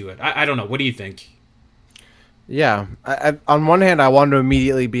lead up to it. I don't know. What do you think? Yeah. On one hand, I wanted to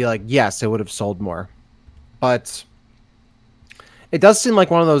immediately be like, yes, it would have sold more. But it does seem like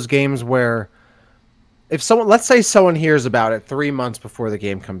one of those games where if let's say someone hears about it 3 months before the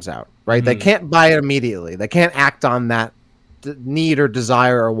game comes out, right? They can't buy it immediately. They can't act on that need or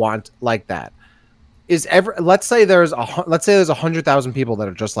desire or want like that. Let's say there's 100,000 people that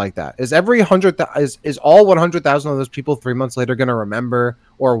are just like that. Is all 100,000 of those people 3 months later going to remember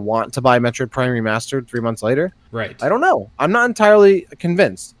or want to buy Metroid Prime Remastered 3 months later? Right. I don't know. I'm not entirely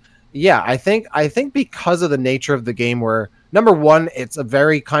convinced. Yeah, I think because of the nature of the game where number one, it's a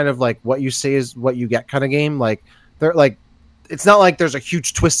very kind of like what you say is what you get kind of game. Like it's not like there's a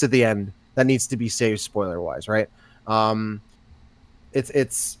huge twist at the end that needs to be saved spoiler wise, right?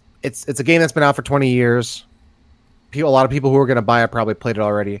 it's a game that's been out for 20 years. A lot of people who are going to buy it probably played it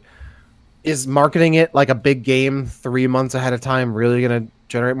already. Is marketing it like a big game 3 months ahead of time really going to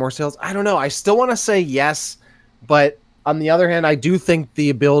generate more sales? I don't know. I still want to say yes, but on the other hand, I do think the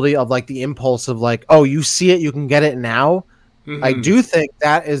ability of like the impulse of like, oh, you see it, you can get it now. Mm-hmm. I do think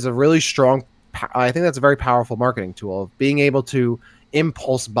that is a really strong. I think that's a very powerful marketing tool of being able to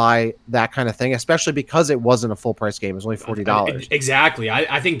impulse buy that kind of thing, especially because it wasn't a full price game. It was only $40. Exactly.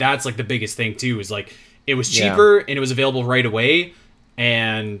 I think that's like the biggest thing too, is like it was cheaper and it was available right away.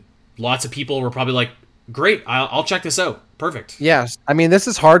 And lots of people were probably like, great, I'll check this out. Perfect. Yes. I mean, this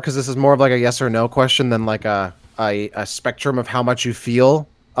is hard because this is more of like a yes or no question than like a spectrum of how much you feel.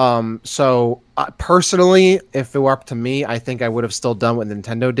 So personally, if it were up to me, I think I would have still done what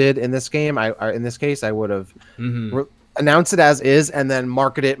Nintendo did in this game. In this case, I would have announced it as is and then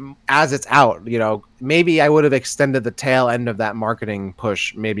market it as it's out. You know, maybe I would have extended the tail end of that marketing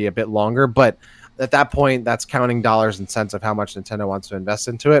push maybe a bit longer, but at that point, that's counting dollars and cents of how much Nintendo wants to invest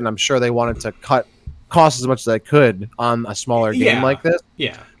into it. And I'm sure they wanted to cut costs as much as they could on a smaller game like this.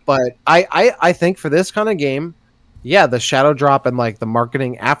 Yeah. But I think for this kind of game, yeah, the shadow drop and like the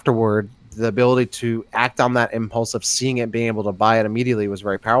marketing afterward, the ability to act on that impulse of seeing it, being able to buy it immediately was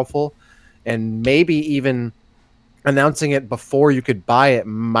very powerful. And maybe even announcing it before you could buy it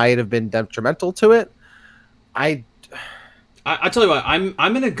might have been detrimental to it. I tell you what, I'm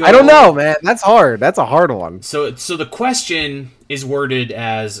gonna go. I don't know, man. That's hard. That's a hard one. So the question is worded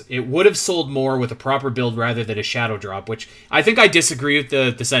as it would have sold more with a proper build rather than a shadow drop, which I think I disagree with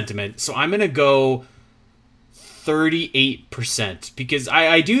the sentiment. So I'm gonna go 38% because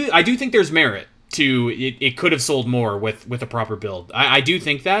I do think there's merit to it could have sold more with a proper build. I do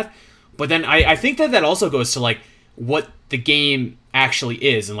think that, but then I think that also goes to like what the game actually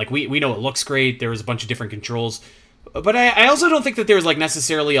is, and like we know it looks great. There was a bunch of different controls. But I also don't think that there's like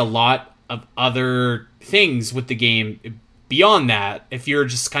necessarily a lot of other things with the game beyond that. If you're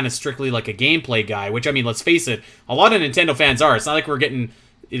just kind of strictly like a gameplay guy, which I mean, let's face it, a lot of Nintendo fans are. It's not like we're getting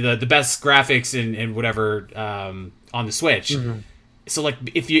the best graphics and whatever on the Switch. Mm-hmm. So like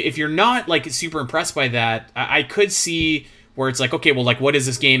if you're not like super impressed by that, I could see where it's like, okay, well, like what does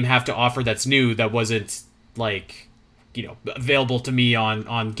this game have to offer that's new that wasn't like, you know, available to me on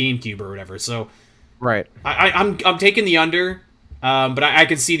GameCube or whatever. So. Right. I'm taking the under, but I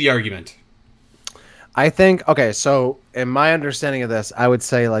can see the argument. I think, okay, so in my understanding of this, I would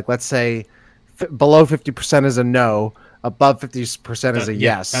say, like, let's say below 50% is a no, above 50% is a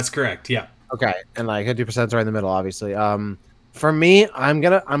yes. That's correct, yeah. Okay, and like 50% is right in the middle, obviously. For me, I'm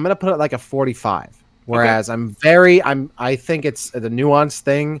gonna put it like a 45. Whereas okay. I think it's the nuanced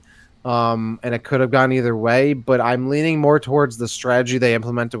thing. And it could have gone either way, but I'm leaning more towards the strategy they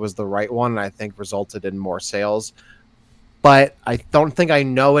implemented was the right one, and I think resulted in more sales. But I don't think I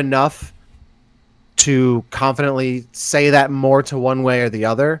know enough to confidently say that more to one way or the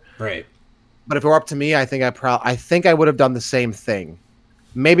other. Right. But if it were up to me, I think I would have done the same thing.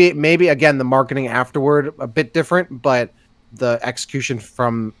 Maybe again the marketing afterward a bit different, but the execution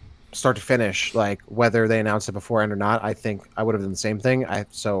from start to finish, like whether they announced it beforehand or not, I think I would have done the same thing. I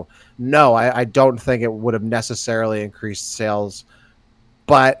don't think it would have necessarily increased sales,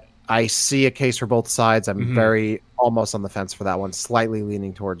 but I see a case for both sides. I'm very almost on the fence for that one, slightly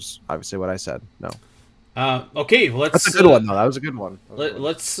leaning towards obviously what I said. No. Okay, well, that's a good one though. That was a good one.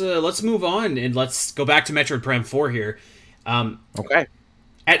 Let's move on and let's go back to Metroid Prime 4 here. Okay.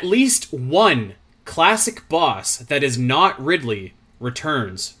 At least one classic boss that is not Ridley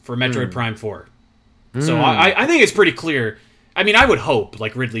returns for Metroid Prime 4. So I think it's pretty clear. I mean, I would hope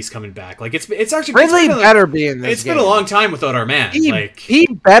like Ridley's coming back. Like it's actually Ridley better be in this. It's been a long time without our man. He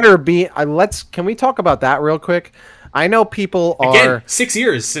better be. Can we talk about that real quick? I know people are again 6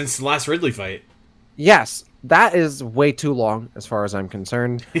 years since the last Ridley fight. Yes, that is way too long as far as I'm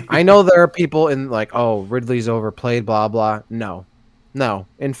concerned. I know there are people in like, oh, Ridley's overplayed, blah blah. No.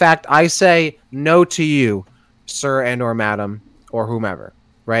 In fact, I say no to you, sir and or madam. Or whomever,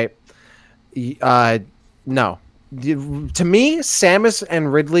 right? No. To me, Samus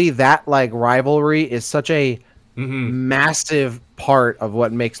and Ridley, that like rivalry is such a massive part of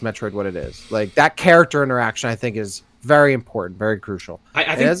what makes Metroid what it is. Like that character interaction, I think, is very important, very crucial.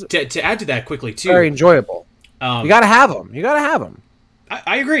 I think to add to that quickly too, very enjoyable. You gotta have them.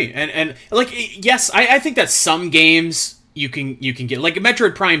 I agree, and like yes, I think that some games you can get like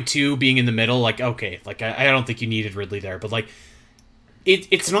Metroid Prime 2 being in the middle. Like okay, like I don't think you needed Ridley there, but like.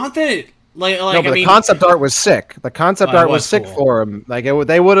 It's not that like no, but the concept art was sick. The concept art was sick for him. Like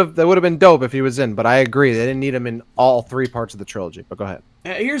they would have been dope if he was in. But I agree, they didn't need him in all three parts of the trilogy. But go ahead.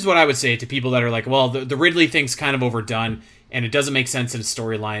 Here's what I would say to people that are like, well, the Ridley thing's kind of overdone. and it doesn't make sense in a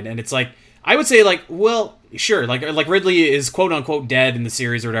storyline. And it's like, I would say, like, well, sure, like Ridley is quote unquote dead in the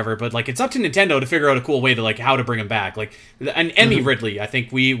series or whatever, but like it's up to Nintendo to figure out a cool way to like how to bring him back. Like an Emmy Ridley, I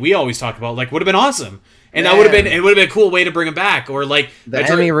think we always talk about, like, would have been awesome. And that would have been a cool way to bring him back. Or like the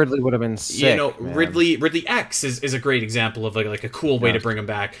Emmy Ridley would have been sick. You know, man. Ridley X is a great example of like a cool way to bring him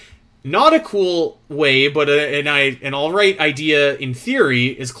back. Not a cool way, but an all right idea in theory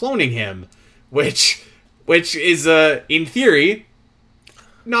is cloning him, which is in theory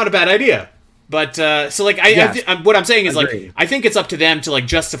not a bad idea. But so like what I'm saying is like I think it's up to them to like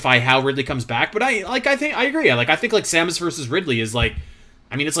justify how Ridley comes back. But I agree. I think like Samus versus Ridley is like,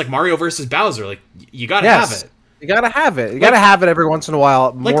 I mean, it's like Mario versus Bowser. Like, you gotta have it. You gotta have it. You gotta have it every once in a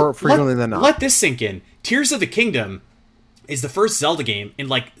while, more frequently than not. Let this sink in. Tears of the Kingdom is the first Zelda game in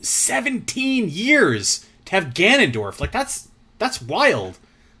like 17 years to have Ganondorf. Like, that's wild.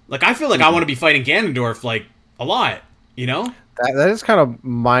 Like, I feel like I want to be fighting Ganondorf like a lot. You know? That is kind of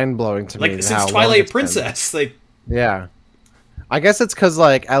mind blowing to me. Like, since Twilight Princess. Like, yeah, I guess it's because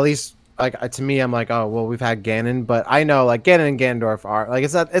like at least. Like, to me, I'm like, oh, well, we've had Ganon, but I know, like, Ganon and Ganondorf are, like,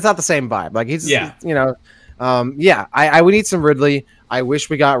 it's not the same vibe. Like, he's, you know, I would need some Ridley. I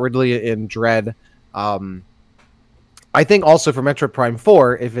wish we got Ridley in Dread. I think also for Metroid Prime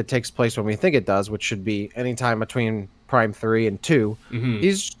 4, if it takes place when we think it does, which should be anytime between Prime 3 and 2,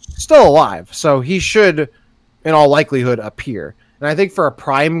 he's still alive. So he should, in all likelihood, appear. And I think for a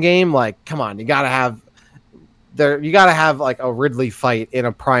Prime game, like, come on, you gotta have like a Ridley fight in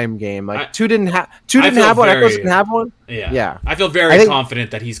a Prime game. Like two didn't have one. Echoes didn't have one. Yeah. I feel very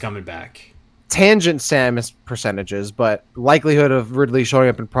confident that he's coming back. Tangent Samus percentages, but likelihood of Ridley showing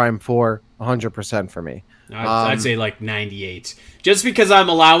up in Prime 4, 100% for me. I'd say like 98, just because I'm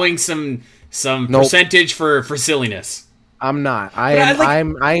allowing some percentage for silliness. I'm not.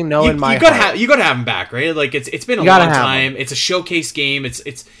 I know in my heart. You gotta have him back, right? Like it's been a long time. It's a showcase game.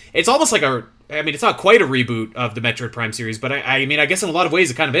 It's almost like it's not quite a reboot of the Metroid Prime series, but I mean, I guess in a lot of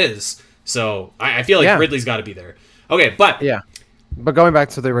ways it kind of is. So I feel like Ridley's got to be there. Okay, but going back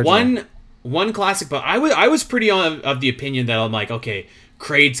to the original one classic, but I was pretty of the opinion that I'm like, okay,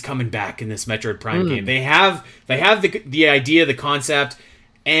 Kraid's coming back in this Metroid Prime game. They have the idea, the concept,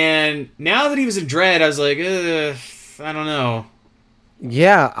 and now that he was in Dread, I was like, I don't know.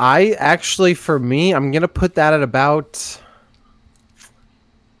 Yeah, I actually, for me, I'm gonna put that at about.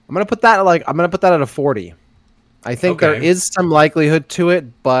 I'm gonna put that at a 40. I think there is some likelihood to it,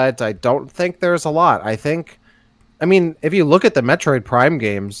 but I don't think there's a lot. I mean, if you look at the Metroid Prime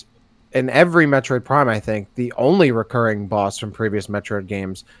games, in every Metroid Prime, I think the only recurring boss from previous Metroid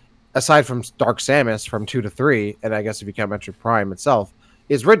games, aside from Dark Samus from 2 to 3, and I guess if you count Metroid Prime itself,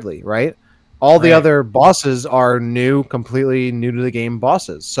 is Ridley, right? All the other bosses are completely new to the game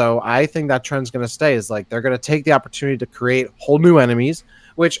bosses. So I think that trend's going to stay. Is like they're going to take the opportunity to create whole new enemies,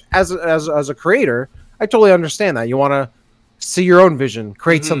 which as a creator, I totally understand that. You want to see your own vision,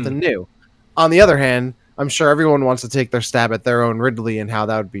 create something new. On the other hand, I'm sure everyone wants to take their stab at their own Ridley and how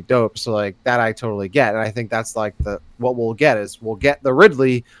that would be dope. So like that I totally get. And I think that's like what we'll get the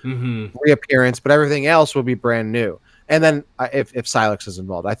Ridley reappearance, but everything else will be brand new. And then if Silex is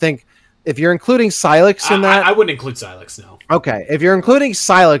involved, I think if you're including Silex in that... I wouldn't include Silex, no. Okay. If you're including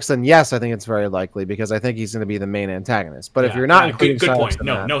Silex, then yes, I think it's very likely because I think he's going to be the main antagonist. But if you're not including Silex in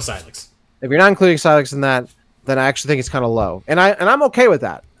that... No Silex. If you're not including Silex in that, then I actually think it's kind of low. And I'm okay with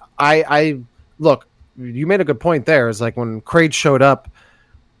that. I look, you made a good point there. Is like when Kraid showed up,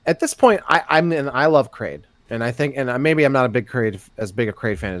 at this point, I love Kraid. And I think, and maybe I'm not as big a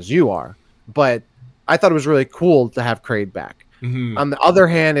Kraid fan as you are, but I thought it was really cool to have Kraid back. On the other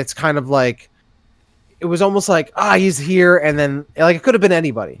hand, it's kind of like it was almost like he's here, and then like it could have been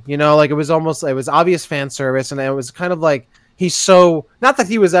anybody, you know, like it was obvious fan service, and it was kind of like he's so not that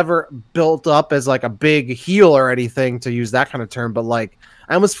he was ever built up as like a big heel or anything to use that kind of term, but like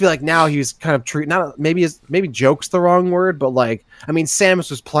I almost feel like now he's kind of maybe joke's the wrong word, but like I mean Samus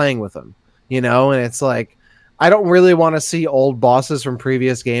was playing with him, you know, and it's like I don't really want to see old bosses from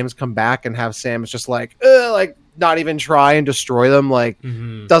previous games come back and have Samus just like not even try and destroy them. Like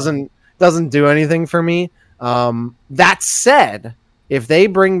doesn't do anything for me. That said, if they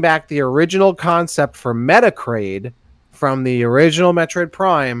bring back the original concept for Metakraid from the original Metroid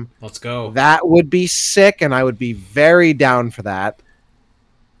Prime, let's go. That would be sick, and I would be very down for that.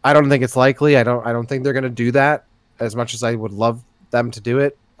 I don't think it's likely. I don't think they're going to do that as much as I would love them to do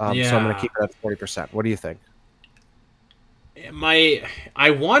it. So I'm going to keep it at 40%. What do you think?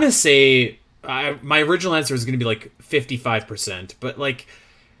 I want to say my original answer is going to be like 55%, but like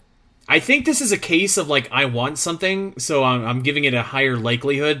I think this is a case of like I want something, so I'm giving it a higher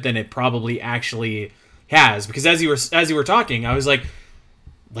likelihood than it probably actually has, because as you were talking, I was like,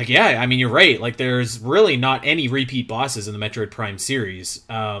 yeah, I mean, you're right. Like, there's really not any repeat bosses in the Metroid Prime series.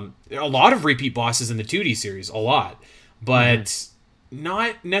 A lot of repeat bosses in the 2D series, a lot, but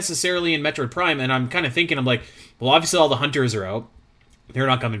not necessarily in Metroid Prime. And I'm kind of thinking, I'm like, well, obviously all the hunters are out; they're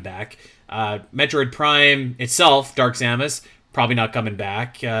not coming back. Metroid Prime itself, Dark Samus, probably not coming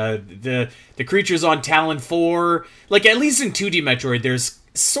back. The creatures on Talon 4, like, at least in 2D Metroid, there's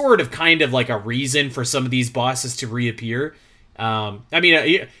sort of kind of like a reason for some of these bosses to reappear. I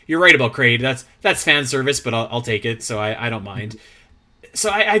mean, you're right about Kraid. That's fan service, but I'll take it, so I don't mind. So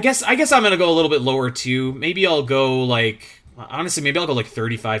I guess I'm gonna go a little bit lower too. Maybe I'll go like, honestly, maybe I'll go like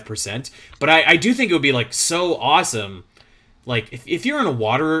 35%. But I do think it would be like so awesome. Like, if you're in a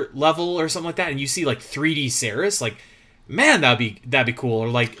water level or something like that, and you see like 3D Saris, like, man, that'd be cool. Or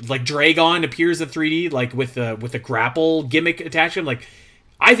like Dragon appears in 3D, like with a grapple gimmick attached to him. Like,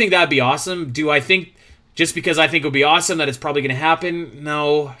 I think that'd be awesome. Do I think, just because I think it would be awesome, that it's probably going to happen?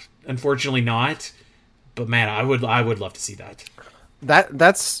 No, unfortunately not. But man, I would love to see that.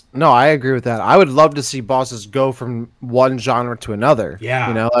 That's no, I agree with that. I would love to see bosses go from one genre to another. Yeah.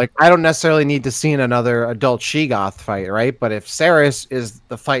 You know, like, I don't necessarily need to see another adult Sheegoth fight, right? But if Saris is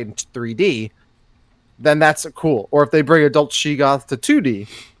the fight in 3D, then that's cool. Or if they bring adult Sheegoth to 2D,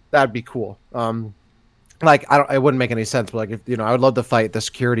 that'd be cool. Like, it wouldn't make any sense, but like, if, I would love to fight the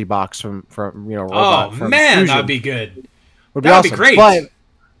security box from Robot. Oh man, Fusion. That'd be good. Would be that'd awesome. Be great.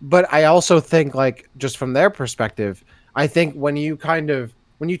 But I also think, like, just from their perspective, I think when you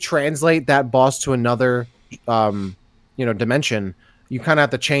translate that boss to another, dimension, you kind of have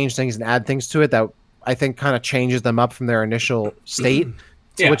to change things and add things to it that I think kind of changes them up from their initial state.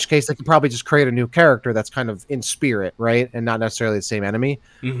 In which case, they could probably just create a new character that's kind of in spirit, right, and not necessarily the same enemy.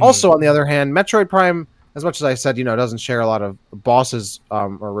 Also, on the other hand, Metroid Prime, as much as I said, doesn't share a lot of bosses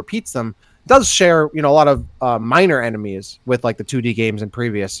or repeats them, does share, a lot of minor enemies with like the 2D games and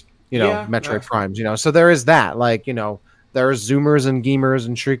previous, Metroid Primes, So there is that, like, there's Zoomers and Geemers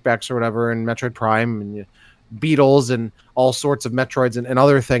and Shriekbacks or whatever in Metroid Prime, and Beetles and all sorts of Metroids and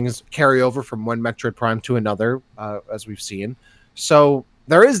other things carry over from one Metroid Prime to another, as we've seen. So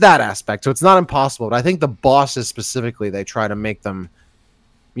there is that aspect. So it's not impossible, but I think the bosses specifically, they try to make them,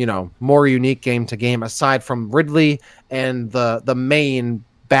 more unique game to game, aside from Ridley and the main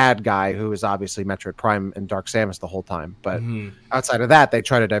bad guy, who is obviously Metroid Prime and Dark Samus the whole time. But outside of that, they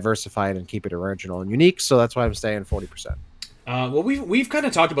try to diversify it and keep it original and unique. So that's why I'm staying 40%. Well, we've kind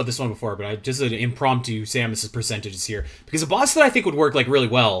of talked about this one before, but I just an impromptu Samus's percentages here, because a boss that I think would work like really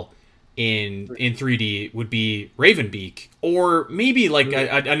well in 3D would be Ravenbeak, or maybe like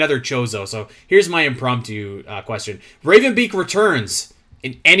another Chozo. So here's my impromptu question: Ravenbeak returns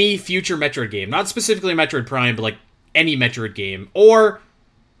in any future Metroid game, not specifically Metroid Prime, but like any Metroid game, or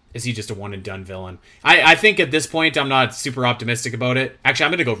is he just a one and done villain? I think at this point I'm not super optimistic about it. Actually,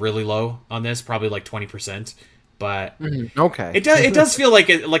 I'm gonna go really low on this, probably like 20%. But okay, it does feel like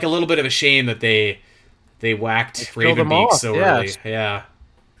a little bit of a shame that they whacked Ravenbeak so early. Yeah.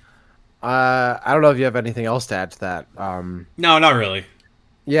 I don't know if you have anything else to add to that. No, not really.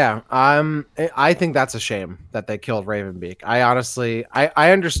 Yeah, I think that's a shame that they killed Ravenbeak. I honestly,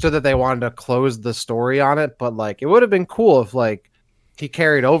 I understood that they wanted to close the story on it, but like, it would have been cool if like he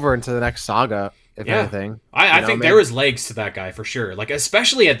carried over into the next saga, if anything. I think there was legs to that guy for sure. Like,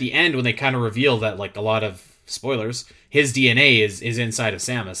 especially at the end when they kind of reveal that, like, a lot of spoilers, his DNA is inside of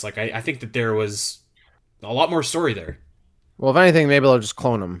Samus. Like, I think that there was a lot more story there. Well, if anything, maybe they'll just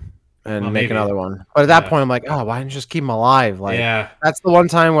clone him and make another one. But at that point, I'm like, oh, why didn't you just keep him alive? Like, that's the one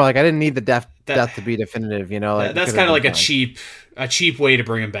time where like I didn't need the death to be definitive. Like, that's kind of like a cheap way to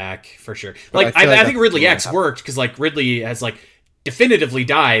bring him back for sure. Like, I think Ridley X worked because like Ridley has like definitively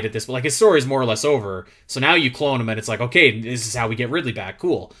died at this, but like his story is more or less over. So now you clone him, and it's like, okay, this is how we get Ridley back.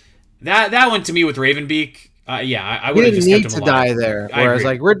 Cool. That one to me with Ravenbeak. I would have just kept him alive. He didn't need to die there, whereas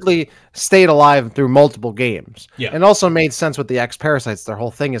like Ridley stayed alive through multiple games. Yeah, and also made sense with the X parasites. Their whole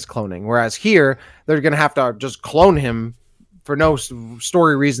thing is cloning, whereas here they're going to have to just clone him for no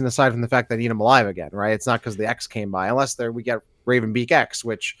story reason aside from the fact they need him alive again, right? It's not because the X came by, unless we get Ravenbeak X,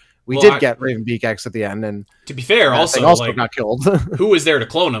 which we did get Ravenbeak X at the end. And to be fair, also like, got killed. Who was there to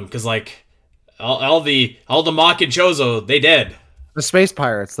clone him? Because like all the Mach and Chozo, they dead. The space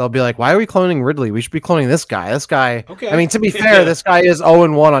pirates, they'll be like, why are we cloning Ridley? We should be cloning this guy. This guy. Okay. I mean, to be fair, this guy is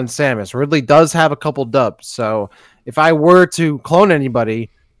 0-1 on Samus. Ridley does have a couple dubs. So if I were to clone anybody,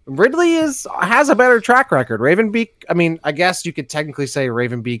 Ridley has a better track record. Ravenbeak, I mean, I guess you could technically say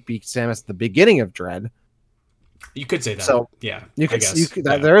Ravenbeak beat Samus at the beginning of Dread. You could say that. So yeah, you could.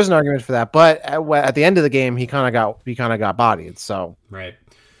 There is an argument for that. But at the end of the game, he kind of got bodied. So right.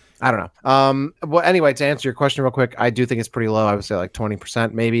 I don't know. Well, anyway, to answer your question real quick, I do think it's pretty low. I would say like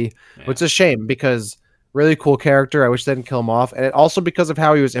 20% maybe, which is a shame because really cool character. I wish they didn't kill him off. And also because of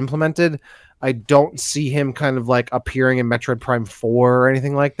how he was implemented, I don't see him kind of like appearing in Metroid Prime 4 or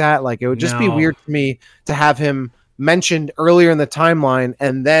anything like that. Like it would just be weird to me to have him mentioned earlier in the timeline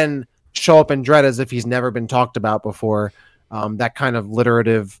and then show up in Dread as if he's never been talked about before. That kind of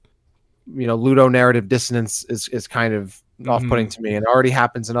literative, ludo narrative dissonance is kind of off-putting to me, and it already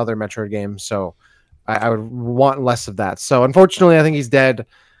happens in other Metroid games, so I would want less of that. So unfortunately, I think he's dead.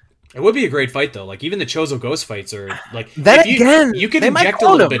 It would be a great fight though. Like even the Chozo Ghost fights are like you could inject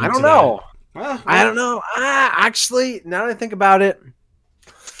a little bit. I don't know. I don't know. Actually, now that I think about it,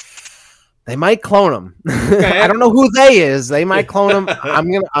 they might clone him. Okay. I don't know who they is. They might clone him.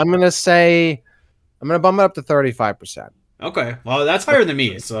 I'm gonna bump it up to 35%. Okay, well that's higher than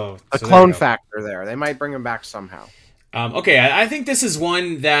me. So clone factor there. They might bring him back somehow. Okay, I think this is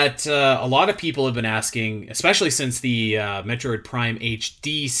one that a lot of people have been asking, especially since the Metroid Prime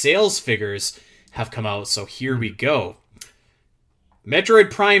HD sales figures have come out. So here we go.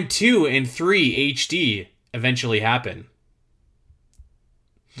 Metroid Prime 2 and 3 HD eventually happen.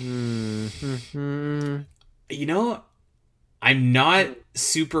 I'm not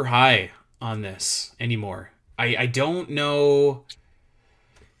super high on this anymore. I don't know.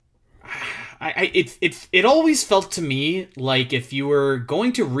 It always felt to me like if you were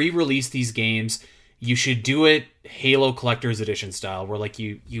going to re-release these games, you should do it Halo Collector's Edition style, where like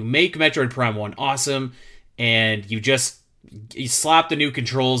you make Metroid Prime 1 awesome, and you slap the new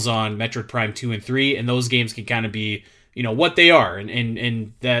controls on Metroid Prime 2 and 3, and those games can kind of be, what they are,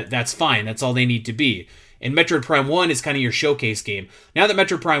 and that's fine. That's all they need to be. And Metroid Prime 1 is kind of your showcase game. Now that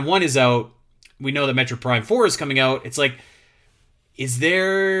Metroid Prime 1 is out, we know that Metroid Prime 4 is coming out. It's like, is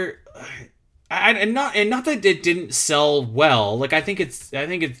there... And not that it didn't sell well. Like I think it's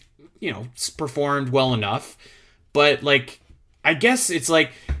performed well enough, but like I guess it's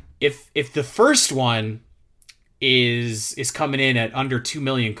like if the first one is coming in at under 2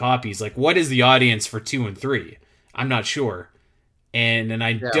 million copies, like what is the audience for 2 and 3? I'm not sure, and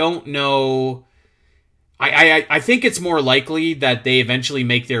I don't know. I think it's more likely that they eventually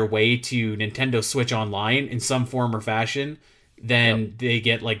make their way to Nintendo Switch Online in some form or fashion. Then they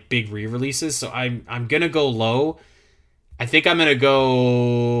get like big re-releases. So I'm gonna go low. I think I'm gonna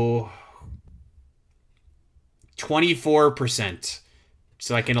go 24%,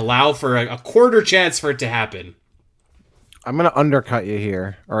 so I can allow for a quarter chance for it to happen. I'm gonna undercut you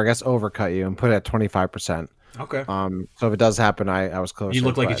here, or I guess overcut you, and put it at 25%. Okay. So if it does happen, I was close. You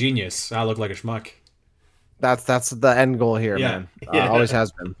look like a genius. I look like a schmuck. That's the end goal here, man. Always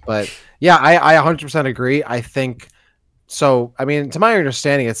has been. But yeah, I 100% agree. I think. So, I mean, to my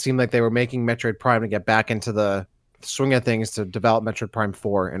understanding, it seemed like they were making Metroid Prime to get back into the swing of things to develop Metroid Prime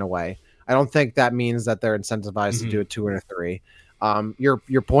 4 in a way. I don't think that means that they're incentivized to do a 2 and a 3.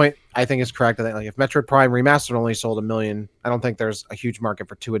 Your point, I think, is correct. I think like if Metroid Prime Remastered only sold 1 million, I don't think there's a huge market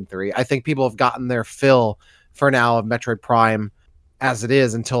for 2 and 3. I think people have gotten their fill for now of Metroid Prime as it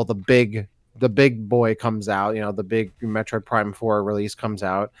is until the big boy comes out. The big Metroid Prime 4 release comes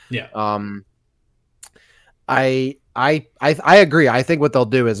out. Yeah. I agree. I think what they'll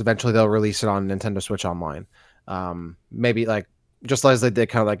do is eventually they'll release it on Nintendo Switch Online. Maybe like just as they did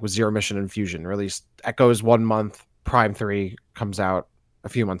kind of like with Zero Mission and Fusion, released Echoes 1 month, Prime 3 comes out a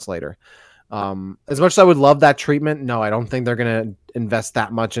few months later. As much as I would love that treatment, no, I don't think they're going to invest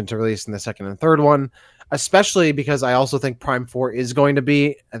that much into releasing the second and third one, especially because I also think Prime 4 is going to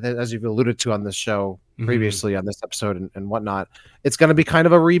be, as you've alluded to on this show previously on this episode and whatnot, it's going to be kind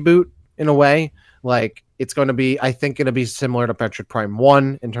of a reboot in a way. Like it's going to be, I think, going to be similar to Metroid Prime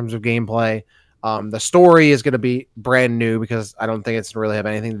 1 in terms of gameplay. The story is going to be brand new because I don't think it's really have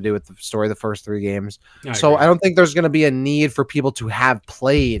anything to do with the story of the first 3 games. I don't think there's going to be a need for people to have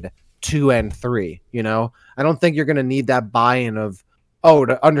played 2 and 3. I don't think you're going to need that buy-in of,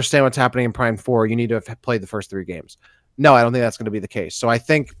 to understand what's happening in Prime 4, you need to have played the first 3 games. No, I don't think that's going to be the case. So I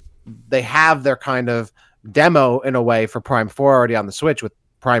think they have their kind of demo in a way for Prime 4 already on the Switch with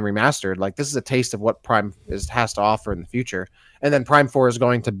Prime Remastered. Like this is a taste of what Prime has to offer in the future, and then Prime 4 is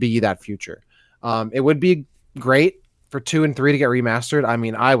going to be that future. It would be great for 2 and 3 to get remastered. I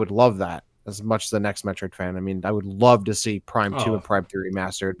mean, I would love that as much as the next Metroid fan. I mean, I would love to see Prime 2 and Prime 3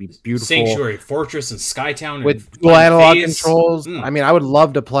 remastered. It'd be beautiful. Sanctuary, Fortress, and Skytown with dual analog controls. I mean, I would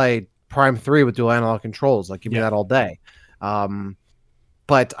love to play Prime 3 with dual analog controls. Like, give me that all day.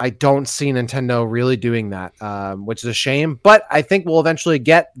 But I don't see Nintendo really doing that, which is a shame. But I think we'll eventually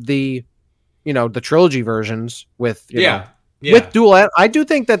get the trilogy versions with with I do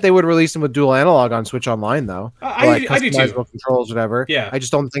think that they would release them with dual analog on Switch Online though. I do too. Controls, whatever. Yeah. I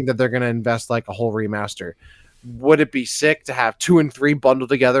just don't think that they're going to invest like a whole remaster. Would it be sick to have 2 and 3 bundled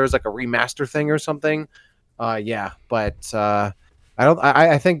together as like a remaster thing or something? Yeah, but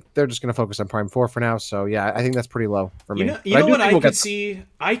I think they're just going to focus on Prime 4 for now. So yeah, I think that's pretty low for me. You know what I could see?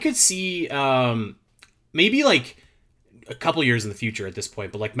 I could see maybe like a couple years in the future at this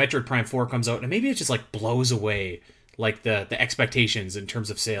point, but like Metroid Prime 4 comes out and maybe it just like blows away like the expectations in terms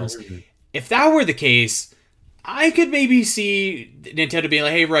of sales. Mm-hmm. If that were the case, I could maybe see Nintendo being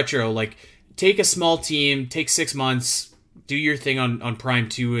like, hey, Retro, like take a small team, take 6 months, do your thing on Prime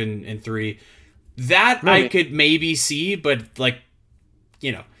 2 and 3. That maybe. I could maybe see, but like,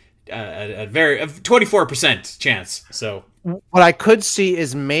 you know, a 24% chance. So what I could see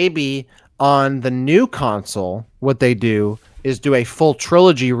is maybe on the new console, what they do is do a full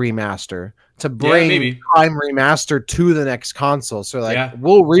trilogy remaster to bring Prime Remastered to the next console. So like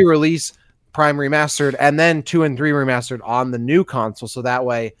we'll re-release Prime Remastered and then 2 and 3 Remastered on the new console. So that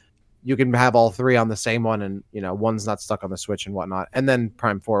way you can have all 3 on the same one and, you know, one's not stuck on the Switch and whatnot. And then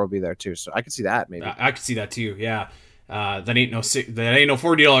Prime 4 will be there too. So I could see that maybe. I could see that too. Yeah. That ain't no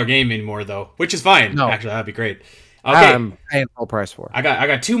 $40 game anymore though, which is fine. No. Actually, that'd be great. Okay. I'm paying full price for it. I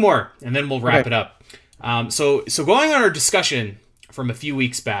got 2 more and then we'll wrap it up. So going on our discussion from a few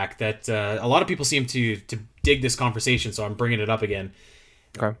weeks back that a lot of people seem to dig this conversation, so I'm bringing it up again.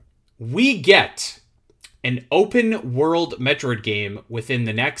 Okay. We get an open world Metroid game within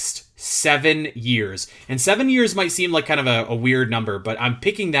the next 7 years. And 7 years might seem like kind of a weird number, but I'm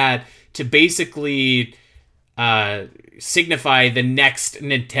picking that to basically signify the next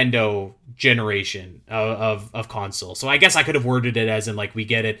Nintendo generation of console. So I guess I could have worded it as in like we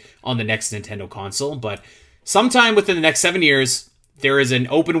get it on the next Nintendo console, but sometime within the next 7 years, there is an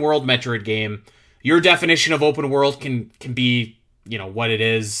open world Metroid game. Your definition of open world can be, you know, what it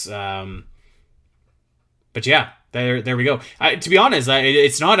is. But yeah, there we go. To be honest,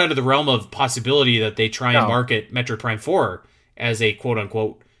 it's not out of the realm of possibility that they try and market Metroid Prime 4 as a quote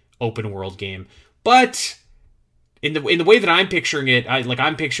unquote open world game. But in the way that I'm picturing it,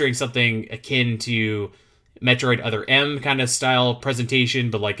 I'm picturing something akin to Metroid Other M kind of style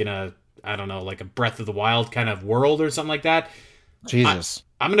presentation, but like in a, I don't know, like a Breath of the Wild kind of world or something like that. Jesus.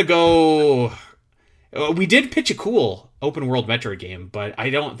 I'm going to go... We did pitch a cool open world Metroid game, but I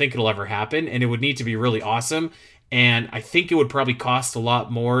don't think it'll ever happen, and it would need to be really awesome, and I think it would probably cost a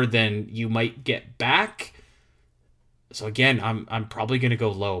lot more than you might get back. So again, I'm probably going to go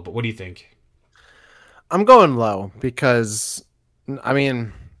low, but what do you think? I'm going low because, I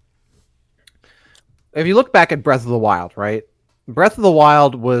mean, if you look back at Breath of the Wild, right? Breath of the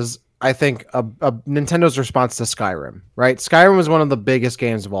Wild was, I think, a Nintendo's response to Skyrim, right? Skyrim was one of the biggest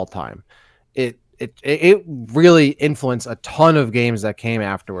games of all time. It really influenced a ton of games that came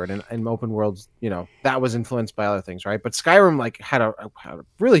afterward, and open worlds, you know, that was influenced by other things, right? But Skyrim like had a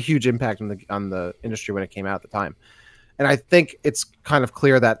really huge impact on the industry when it came out at the time. And I think it's kind of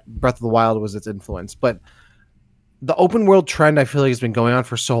clear that Breath of the Wild was its influence. But the open world trend, I feel like, has been going on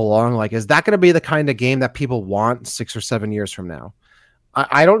for so long. Like, is that going to be the kind of game that people want 6 or 7 years from now?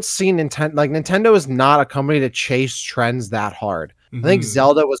 I don't see Nintendo. Like, Nintendo is not a company to chase trends that hard. Mm-hmm. I think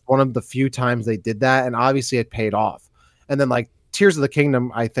Zelda was one of the few times they did that, and obviously it paid off. And then, like, Tears of the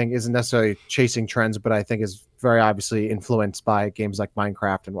Kingdom, I think, isn't necessarily chasing trends, but I think is very obviously influenced by games like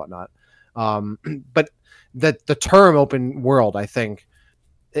Minecraft and whatnot. But the term open world, I think,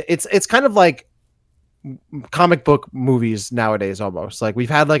 it's kind of like comic book movies nowadays almost. Like, we've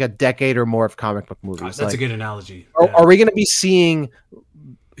had like a decade or more of comic book movies. That's like, a good analogy. Are we going to be seeing,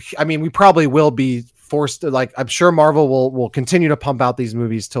 I mean, we probably will be forced to, like, I'm sure Marvel will continue to pump out these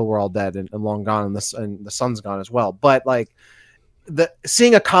movies till we're all dead and long gone, and the sun's gone as well. But like,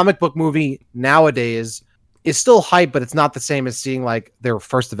 seeing a comic book movie nowadays is still hype, but it's not the same as seeing like their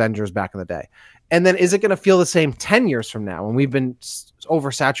first Avengers back in the day. And then is it going to feel the same 10 years from now when we've been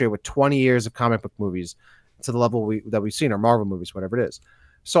oversaturated with 20 years of comic book movies to the level that we've seen, or Marvel movies, whatever it is?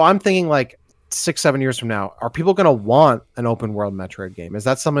 So I'm thinking like 6-7 years from now, are people going to want an open world Metroid game? Is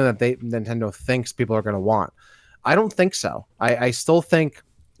that something that Nintendo thinks people are going to want? I don't think so. I still think,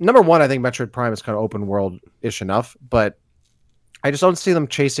 number one, I think Metroid Prime is kind of open world-ish enough, but I just don't see them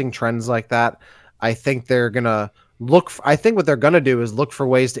chasing trends like that. I think they're going to I think what they're going to do is look for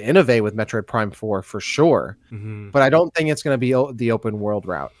ways to innovate with Metroid Prime 4 for sure. Mm-hmm. But I don't think it's going to be the open world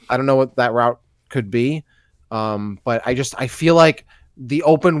route. I don't know what that route could be. But I feel like the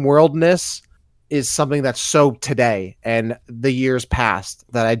open worldness is something that's so today and the years past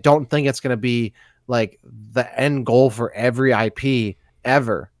that I don't think it's going to be like the end goal for every IP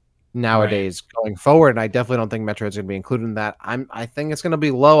ever. Right. nowadays going forward. And I definitely don't think Metroid's going to be included in that. I think it's going to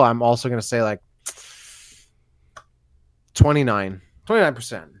be low. I'm also going to say like 29%.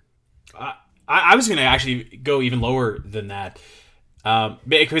 I, I was going to actually go even lower than that,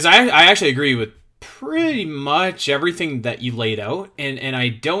 because I actually agree with pretty much everything that you laid out, and I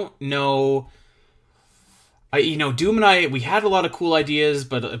don't know. Doom and I, we had a lot of cool ideas,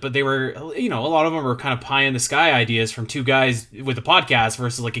 but they were, a lot of them were kind of pie in the sky ideas from two guys with a podcast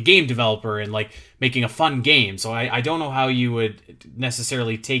versus like a game developer and like making a fun game. So I don't know how you would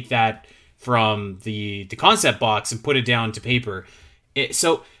necessarily take that from the concept box and put it down to paper.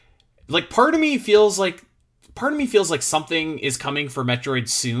 So like part of me feels like something is coming for Metroid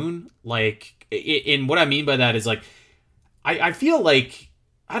soon. Like, and what I mean by that is like, I feel like,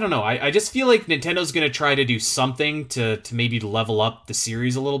 I don't know. I just feel like Nintendo's going to try to do something to maybe level up the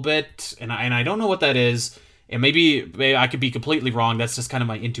series a little bit. And I don't know what that is. And maybe I could be completely wrong. That's just kind of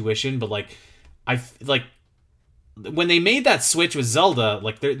my intuition. But like, like when they made that switch with Zelda,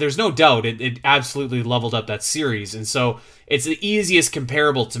 like there's no doubt it absolutely leveled up that series. And so it's the easiest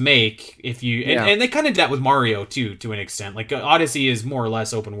comparable to make if you, and they kind of did that with Mario too, to an extent. Like Odyssey is more or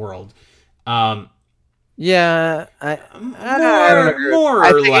less open world. Yeah, I don't agree. More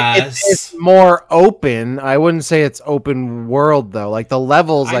I or think less. it's more open. I wouldn't say it's open world though. Like the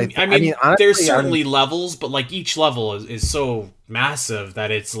levels, I mean, honestly, there's certainly levels, but like each level is so massive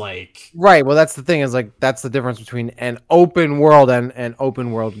that it's like right. Well, that's the thing is like that's the difference between an open world and an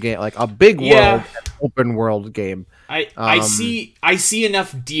open world game, like a big world and open world game. I see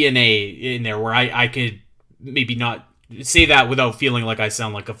enough DNA in there where I could maybe not say that without feeling like I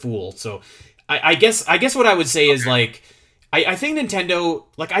sound like a fool. So I guess what I would say is like I think Nintendo,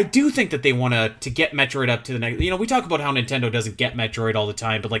 like I do think that they want to get Metroid up to the next. We talk about how Nintendo doesn't get Metroid all the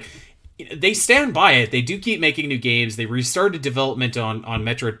time, but like they stand by it. They do keep making new games. They restarted development on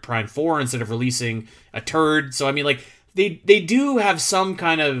Metroid Prime 4 instead of releasing a turd. So I mean, like they do have some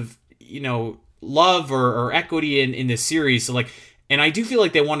kind of love or equity in this series. So like, and I do feel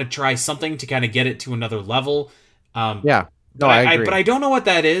like they want to try something to kind of get it to another level. Yeah. No, But I agree. but I don't know what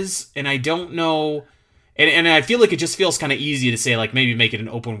that is, and I don't know, and I feel like it just feels kind of easy to say like maybe make it an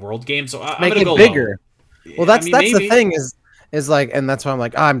open world game. So I'm Make gonna it go bigger. low. Well, I that's mean, the maybe. thing is like, and that's why I'm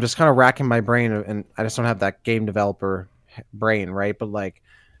like, I'm just kind of racking my brain, and I just don't have that game developer brain, right? But like,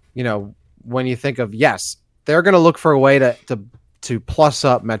 when you think of yes, they're gonna look for a way to plus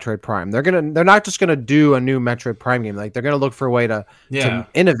up Metroid Prime. They're not just gonna do a new Metroid Prime game. Like they're gonna look for a way to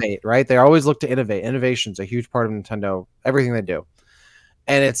innovate, right? They always look to innovate. Innovation's a huge part of Nintendo, everything they do.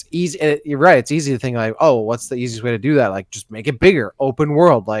 And it's easy. You're right. It's easy to think like, oh, what's the easiest way to do that? Like, just make it bigger, open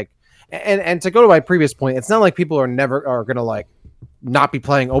world. Like, and to go to my previous point, it's not like people are gonna like not be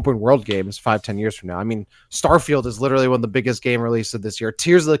playing open world games 5-10 years from now. I mean, Starfield is literally one of the biggest game releases of this year.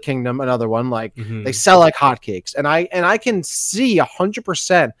 Tears of the Kingdom, another one. Like they sell like hotcakes, and I can see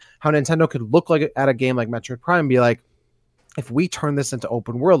 100% how Nintendo could look like at a game like Metroid Prime and be like, if we turn this into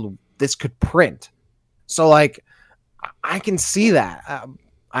open world, this could print. So like, I can see that.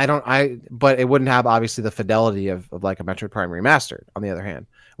 But it wouldn't have obviously the fidelity of like a Metroid Prime remastered. On the other hand,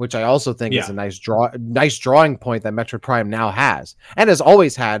 which I also think is a nice drawing point that Metroid Prime now has and has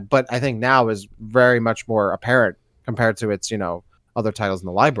always had, but I think now is very much more apparent compared to its other titles in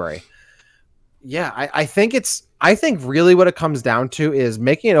the library. Yeah, I think really what it comes down to is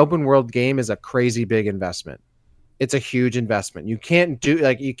making an open world game is a crazy big investment. It's a huge investment. You can't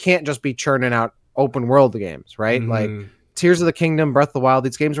just be churning out open world games, right? Like Tears of the Kingdom, Breath of the Wild,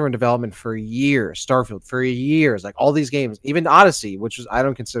 these games were in development for years. Starfield for years. Like all these games, even Odyssey, which was I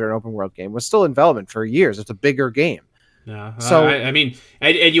don't consider an open world game, was still in development for years. It's a bigger game. Yeah. So I mean,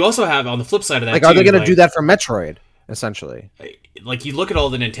 and you also have on the flip side of that, like, are they going to do that for Metroid? Essentially, like you look at all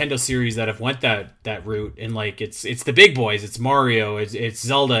the Nintendo series that have went that route, and like it's the big boys. It's Mario. It's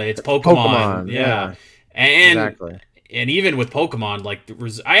Zelda. It's Pokemon. Yeah. And exactly. And even with Pokemon, like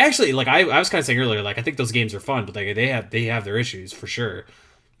I actually like I was kind of saying earlier, like I think those games are fun, but like they have their issues for sure.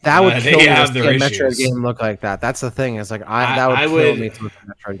 That would kill me to see a issues. Metroid game look like that. That's the thing. Is like that would kill me to look at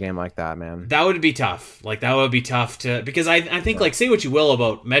a Metroid game like that, man. That would be tough. Like that would be tough to because I think like say what you will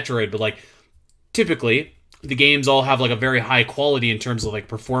about Metroid, but like typically the games all have like a very high quality in terms of like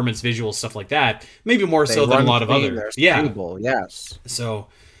performance, visual stuff like that. Maybe more so than a lot of others. Yeah. Stable, yes. So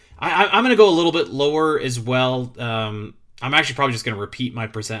I'm gonna go a little bit lower as well. I'm actually probably just gonna repeat my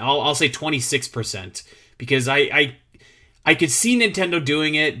percent. I'll say 26% because I could see Nintendo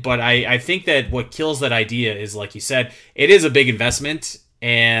doing it, but I think that what kills that idea is like you said, it is a big investment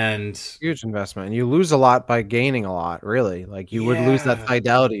and huge investment, and you lose a lot by gaining a lot. Really, like you would lose that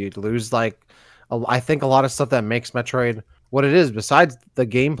fidelity. You'd lose like I think a lot of stuff that makes Metroid what it is besides the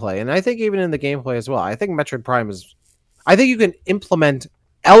gameplay. And I think even in the gameplay as well, I think Metroid Prime is. I think you can implement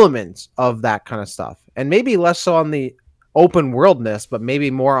elements of that kind of stuff, and maybe less so on the open worldness, but maybe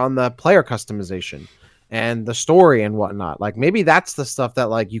more on the player customization and the story and whatnot. Like maybe that's the stuff that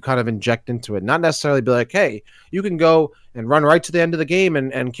like you kind of inject into it, not necessarily be like, hey, you can go and run right to the end of the game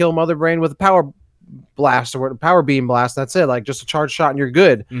and kill Mother Brain with a power blast or power beam blast. That's it. Like just a charge shot and you're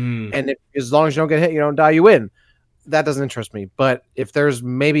good. And as long as you don't get hit, you don't die, you win. That doesn't interest me. But if there's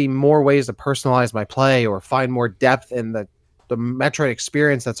maybe more ways to personalize my play or find more depth in the Metroid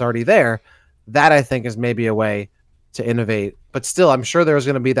experience that's already there, that I think is maybe a way to innovate. But still, I'm sure there's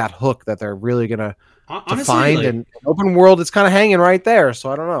going to be that hook that they're really going to find. Like, and open world is kind of hanging right there.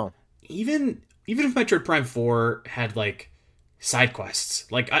 So I don't know. Even if Metroid Prime 4 had like side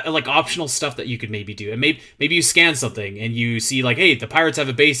quests, like optional stuff that you could maybe do, and maybe you scan something and you see like, hey, the pirates have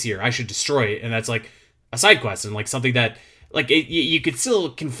a base here, I should destroy it, and that's like a side quest and like something that like you could still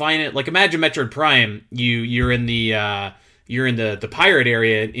confine it. Like imagine Metroid Prime, you're in the pirate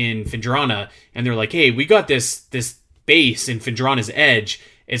area in Findrana, and they're like, hey, we got this base in Findrana's Edge.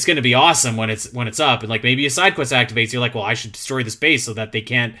 It's going to be awesome when it's up, and like maybe a side quest activates. You're like, well, I should destroy this base so that they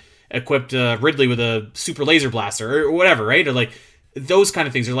can't equip Ridley with a super laser blaster or whatever, right? Or like those kind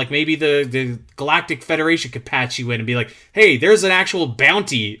of things. Or like maybe the Galactic Federation could patch you in and be like, hey, there's an actual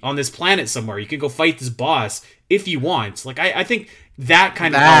bounty on this planet somewhere. You can go fight this boss if you want. Like I think that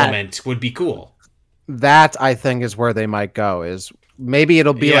kind of element would be cool. That I think is where they might go. Is maybe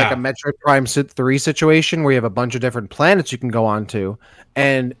it'll be like a Metroid Prime 3 situation where you have a bunch of different planets you can go on to,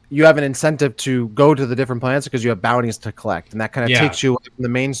 and you have an incentive to go to the different planets because you have bounties to collect, and that kind of takes you away from the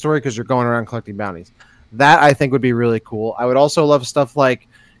main story because you're going around collecting bounties. That I think would be really cool. I would also love stuff like,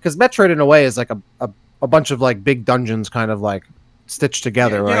 because Metroid in a way is like a bunch of like big dungeons kind of like stitched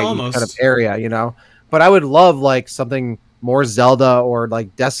together, right? Almost. Kind of area, you know. But I would love like something more Zelda or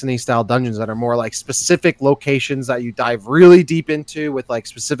like Destiny style dungeons that are more like specific locations that you dive really deep into with like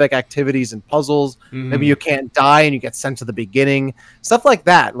specific activities and puzzles. Maybe you can't die and you get sent to the beginning, stuff like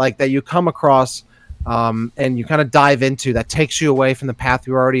that you come across and you kind of dive into that takes you away from the path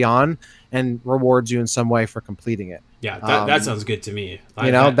you're already on and rewards you in some way for completing it. Yeah, that sounds good to me.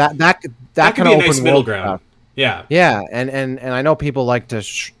 That kind of could be a nice middle ground. Stuff. Yeah, and I know people like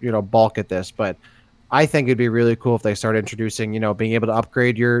to balk at this, but I think it'd be really cool if they start introducing, being able to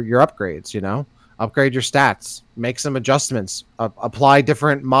upgrade your upgrades, upgrade your stats, make some adjustments, apply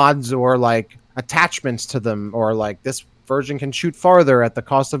different mods or like attachments to them, or like this version can shoot farther at the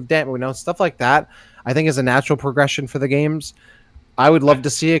cost of damage, stuff like that. I think is a natural progression for the games. I would love to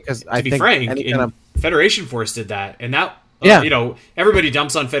see it because I think frank, Federation Force did that, and that everybody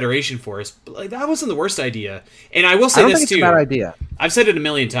dumps on Federation Force, but like that wasn't the worst idea. And I will say this too. It's a bad idea. I've said it a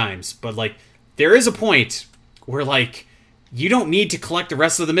million times, but like there is a point where like you don't need to collect the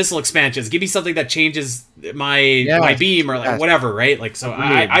rest of the missile expansions. Give me something that changes my beam or like whatever, right? Like so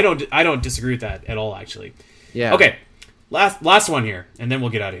I don't disagree with that at all, actually. Yeah. Okay. Last one here, and then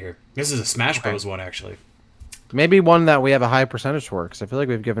we'll get out of here. This is a Smash Bros. One, actually. Maybe one that we have a high percentage for, because I feel like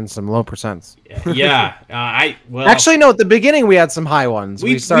we've given some low percents. Yeah. Actually, no. At the beginning, we had some high ones.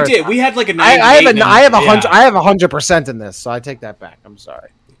 We did. We had like a 98. I have 100. I have 100% in this, so I take that back. I'm sorry.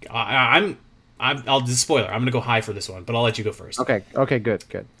 I'll do spoiler. I'm gonna go high for this one, but I'll let you go first. Okay.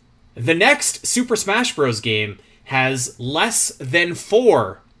 Good. The next Super Smash Bros. Game has less than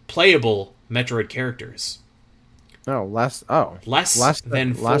 4 playable Metroid characters. Less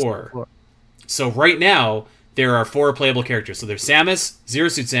than 4. So right now there are 4 playable characters. So there's Samus, Zero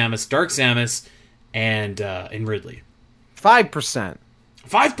Suit Samus, Dark Samus, and Ridley. 5%.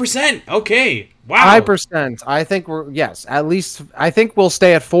 5%. Okay. Wow. 5%. I think at least I think we'll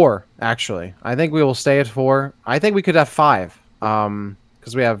stay at 4, actually. I think we will stay at 4. I think we could have 5.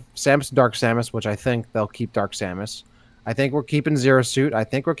 Because we have Samus and Dark Samus, which I think they'll keep Dark Samus. I think we're keeping Zero Suit. I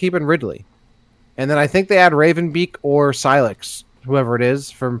think we're keeping Ridley. And then I think they add Ravenbeak or Silex, whoever it is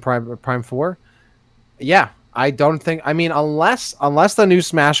from Prime 4. Yeah. I don't think, unless the new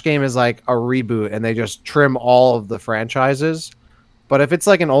Smash game is like a reboot and they just trim all of the franchises. But if it's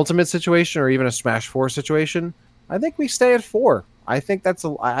like an Ultimate situation or even a Smash 4 situation, I think we stay at 4. I think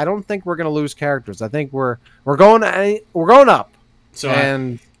I don't think we're going to lose characters. I think we're going up. So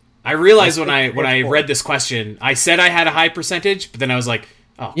I realized when I read this question, I said I had a high percentage, but then I was like,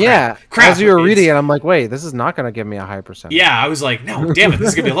 oh, crap. As you were reading it, I'm like, wait, this is not going to give me a high percentage. Yeah, I was like, no, damn it, this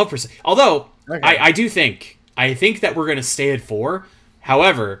is going to be a low percent. Although, okay. I think that we're going to stay at 4.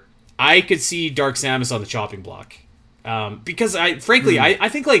 However, I could see Dark Samus on the chopping block. Because I think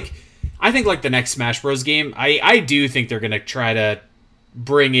like the next Smash Bros. Game, I do think they're going to try to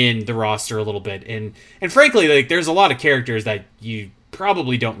bring in the roster a little bit. And frankly, like, there's a lot of characters that you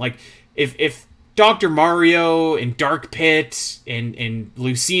probably don't like. If Dr. Mario and Dark Pit and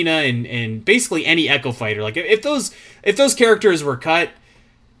Lucina and basically any Echo Fighter, like, if those characters were cut,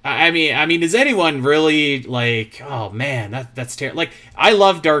 I mean, is anyone really like, oh man, that's terrible? Like, I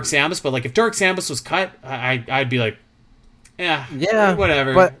love Dark Samus, but like, if Dark Samus was cut, I'd be like, yeah,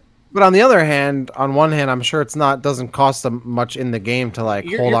 whatever. But on the other hand, on one hand, I'm sure doesn't cost them much in the game to like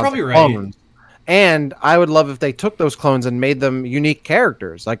hold on to clones. And I would love if they took those clones and made them unique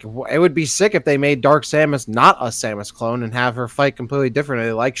characters. Like, it would be sick if they made Dark Samus not a Samus clone and have her fight completely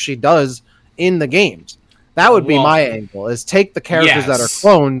differently, like she does in the games. That would be my angle: is take the characters that are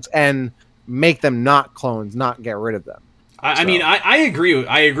clones and make them not clones, not get rid of them. I mean, I agree.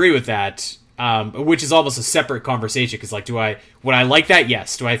 I agree with that. Which is almost a separate conversation, because like, would I like that?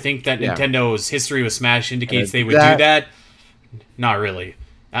 Yes. Do I think that Nintendo's history with Smash indicates they would do that? Not really.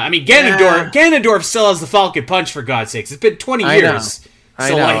 I mean, Ganondorf still has the Falcon Punch, for God's sakes. It's been 20 years. I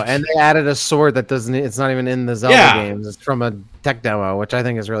know. Like, and they added a sword that it's not even in the Zelda games. It's from a tech demo, which I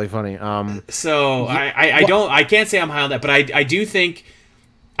think is really funny. I can't say I'm high on that, but I do think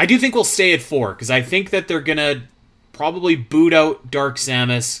we'll stay at 4, because I think that they're gonna probably boot out Dark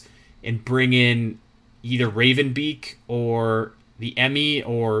Samus and bring in either Ravenbeak or the Emmy,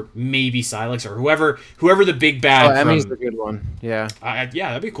 or maybe Silex, or whoever the big bad. Emmy's the good one. Yeah. Yeah,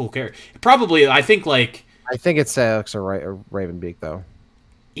 that'd be a cool character. Probably, I think it's Silex or Ravenbeak though.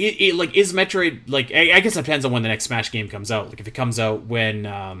 Is Metroid, like, I guess it depends on when the next Smash game comes out. Like, if it comes out when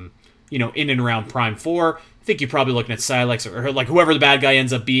in and around Prime 4, I think you're probably looking at Silex or like whoever the bad guy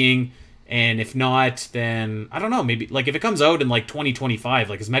ends up being. And if not, then I don't know, maybe like if it comes out in like 2025,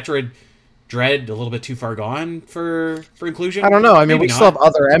 like, is Metroid Dread a little bit too far gone for inclusion? I don't know. I mean, we still have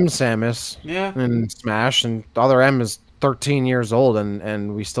other M Samus in Smash, and other M is 13 years old,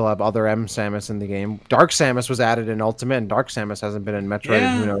 and we still have other M Samus in the game. Dark Samus was added in Ultimate, and Dark Samus hasn't been in Metroid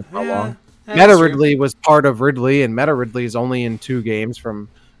in who knows how long. Meta Ridley was part of Ridley, and Meta Ridley is only in 2 games from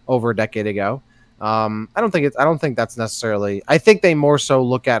over a decade ago. I don't think that's necessarily. I think they more so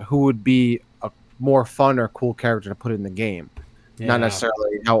look at who would be a more fun or cool character to put in the game, not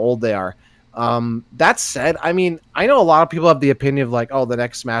necessarily how old they are. That said, I mean, I know a lot of people have the opinion of like, oh, the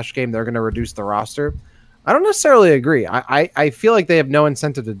next Smash game they're going to reduce the roster. I don't necessarily agree. I feel like they have no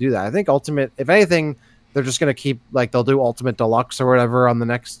incentive to do that. I think Ultimate, if anything, they're just going to keep, like, they'll do Ultimate Deluxe or whatever on the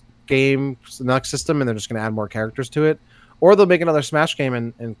next game, the next system, and they're just going to add more characters to it. Or they'll make another Smash game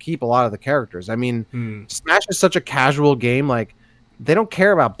and keep a lot of the characters. I mean, Smash is such a casual game. Like, they don't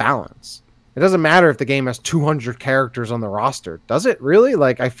care about balance. It doesn't matter if the game has 200 characters on the roster. Does it really?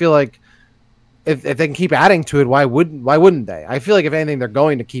 Like, I feel like if they can keep adding to it, why wouldn't they? I feel like if anything, they're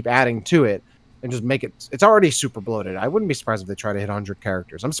going to keep adding to it and just make it. It's already super bloated. I wouldn't be surprised if they try to hit 100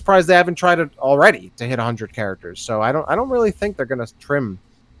 characters. I'm surprised they haven't tried it already to hit 100 characters. So I don't really think they're going to trim.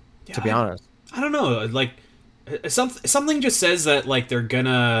 To be honest, I don't know. Like, something just says that like they're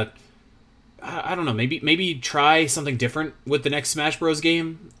gonna. I don't know. Maybe try something different with the next Smash Bros.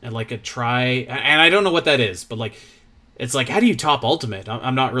 Game and like and I don't know what that is, but like. It's like, how do you top Ultimate?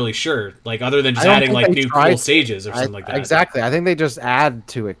 I'm not really sure. Like, other than just adding like new cool stages or something like that. Exactly. I think they just add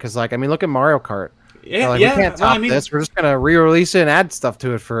to it because, like, I mean, look at Mario Kart. Yeah, we can't top this. We're just gonna re-release it and add stuff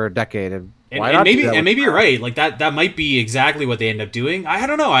to it for a decade. And maybe you're right. Like that might be exactly what they end up doing. I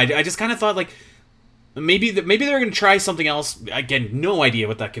don't know. I just kind of thought like maybe they're gonna try something else. Again, no idea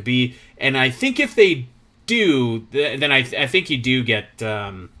what that could be. And I think if they do, then I think you do get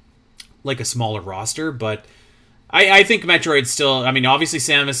like a smaller roster, but. I think Metroid still. I mean, obviously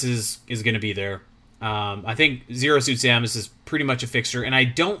Samus is going to be there. I think Zero Suit Samus is pretty much a fixture, and I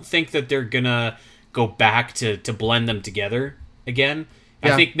don't think that they're gonna go back to blend them together again.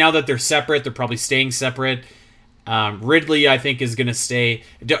 Yeah. I think now that they're separate, they're probably staying separate. Ridley, I think, is gonna stay.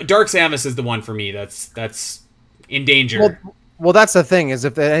 Dark Samus is the one for me. That's in danger. Well, that's the thing, is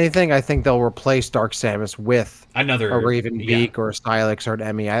if anything, I think they'll replace Dark Samus with another a Ravenbeak or a Silex or an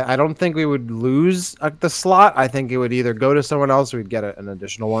Emmy. I don't think we would lose the slot. I think it would either go to someone else or we'd get an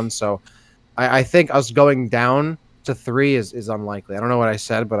additional one. So I think us going down to 3 is unlikely. I don't know what I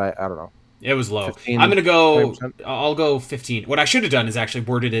said, but I don't know. It was low. 15, I'm going to go... 20%? I'll go 15. What I should have done is actually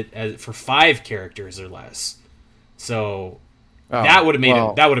worded it as for 5 characters or less. So that would have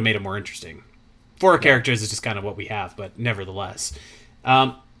made it more interesting. 4 characters is just kind of what we have, but nevertheless.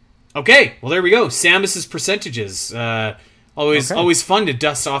 Okay, well, there we go. Samus's percentages. Always fun to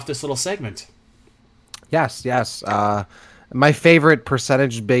dust off this little segment. Yes. My favorite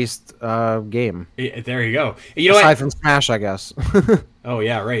percentage-based game. There you go. You know Aside from Smash, I guess. Oh,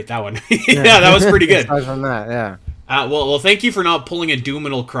 yeah, right, that one. Yeah, that was pretty good. Aside from that, yeah. Well, thank you for not pulling a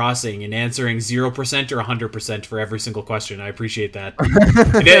Doominal Crossing and answering 0% or 100% for every single question. I appreciate that.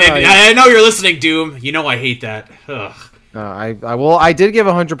 I know you're listening, Doom. You know I hate that. Ugh. I did give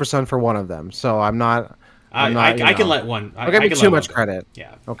 100% for one of them, so I'm not. I can let one. I'll give you too much credit.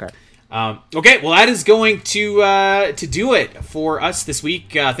 Yeah. Okay. Okay, well, that is going to do it for us this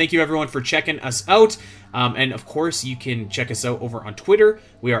week. Thank you, everyone, for checking us out. And, of course, you can check us out over on Twitter.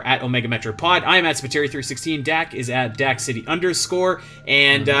 We are at Omega Metro Pod. I am at Spiteri316. Dak is at DakCity_.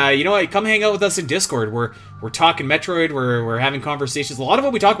 And, you know what? Come hang out with us in Discord. We're talking Metroid. We're having conversations. A lot of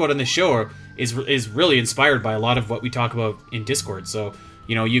what we talk about on this show is really inspired by a lot of what we talk about in Discord. So,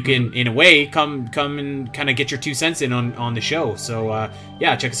 you know, you can, in a way, come and kind of get your 2 cents in on the show. So,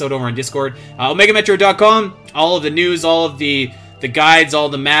 yeah, check us out over on Discord. OmegaMetro.com. All of the news, all of the guides, all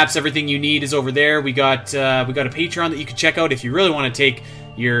the maps, everything you need is over there. We got a Patreon that you can check out if you really want to take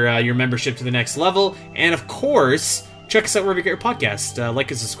your membership to the next level. And, of course, check us out wherever you get your podcast.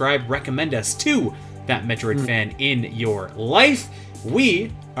 Like and subscribe. Recommend us to that Metroid fan in your life.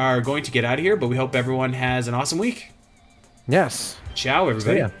 We are going to get out of here, but we hope everyone has an awesome week. Yes. Ciao,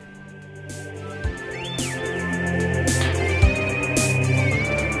 everybody. See ya.